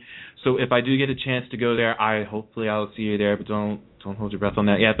me. So if I do get a chance to go there, hopefully I'll see you there, but don't hold your breath on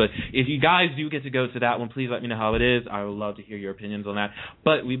that yet. But if you guys do get to go to that one, please let me know how it is. I would love to hear your opinions on that.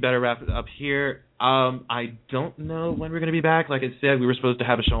 But we better wrap it up here. I don't know when we're going to be back. Like I said, we were supposed to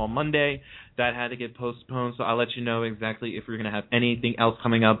have a show on Monday. That had to get postponed, so I'll let you know exactly if we're going to have anything else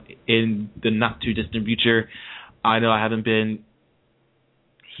coming up in the not-too-distant future. I know I haven't been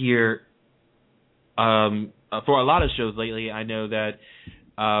here for a lot of shows lately. I know that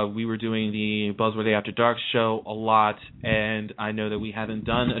we were doing the BuzzWorthy After Dark show a lot, and I know that we haven't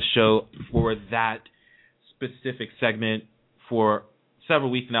done a show for that specific segment for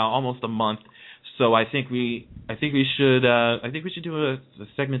several weeks now, almost a month. So I think we should do a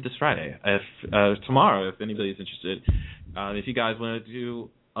segment this Friday, tomorrow, if anybody's interested. If you guys want to do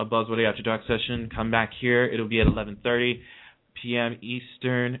a BuzzWorthy After Dark session, come back here. It'll be at 11:30 p.m.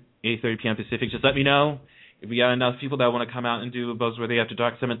 Eastern, 8:30 p.m. Pacific. Just let me know. If we got enough people that want to come out and do a BuzzWorthy After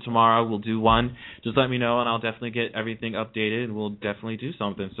Dark segment tomorrow, we'll do one. Just let me know, and I'll definitely get everything updated, and we'll definitely do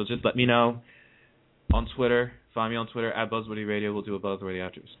something. So just let me know on Twitter. Find me on Twitter at BuzzWorthy Radio. We'll do a BuzzWorthy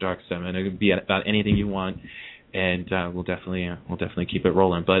After Dark segment. It can be about anything you want, and we'll definitely keep it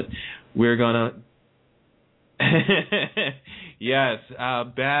rolling. But we're gonna. Yes,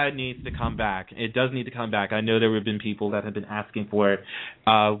 Bad needs to come back. It does need to come back. I know there have been people that have been asking for it.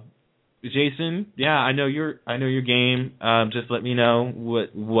 Jason, yeah, I know your game. Just let me know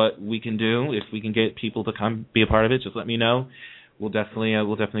what we can do. If we can get people to come be a part of it, just let me know. We'll definitely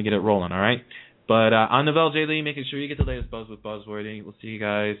get it rolling. All right. But I'm Novell J. Lee, making sure you get the latest buzz with Buzzworthy. We'll see you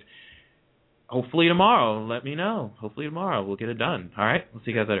guys hopefully tomorrow. Let me know. Hopefully tomorrow we'll get it done. All right. We'll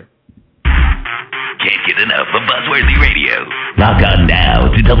see you guys later. Can't get enough of BuzzWorthy Radio. Log on now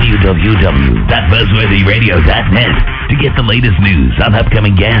to www.buzzworthyradio.net to get the latest news on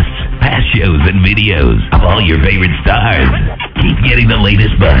upcoming guests, past shows, and videos of all your favorite stars. Keep getting the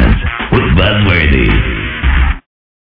latest buzz with Buzzworthy.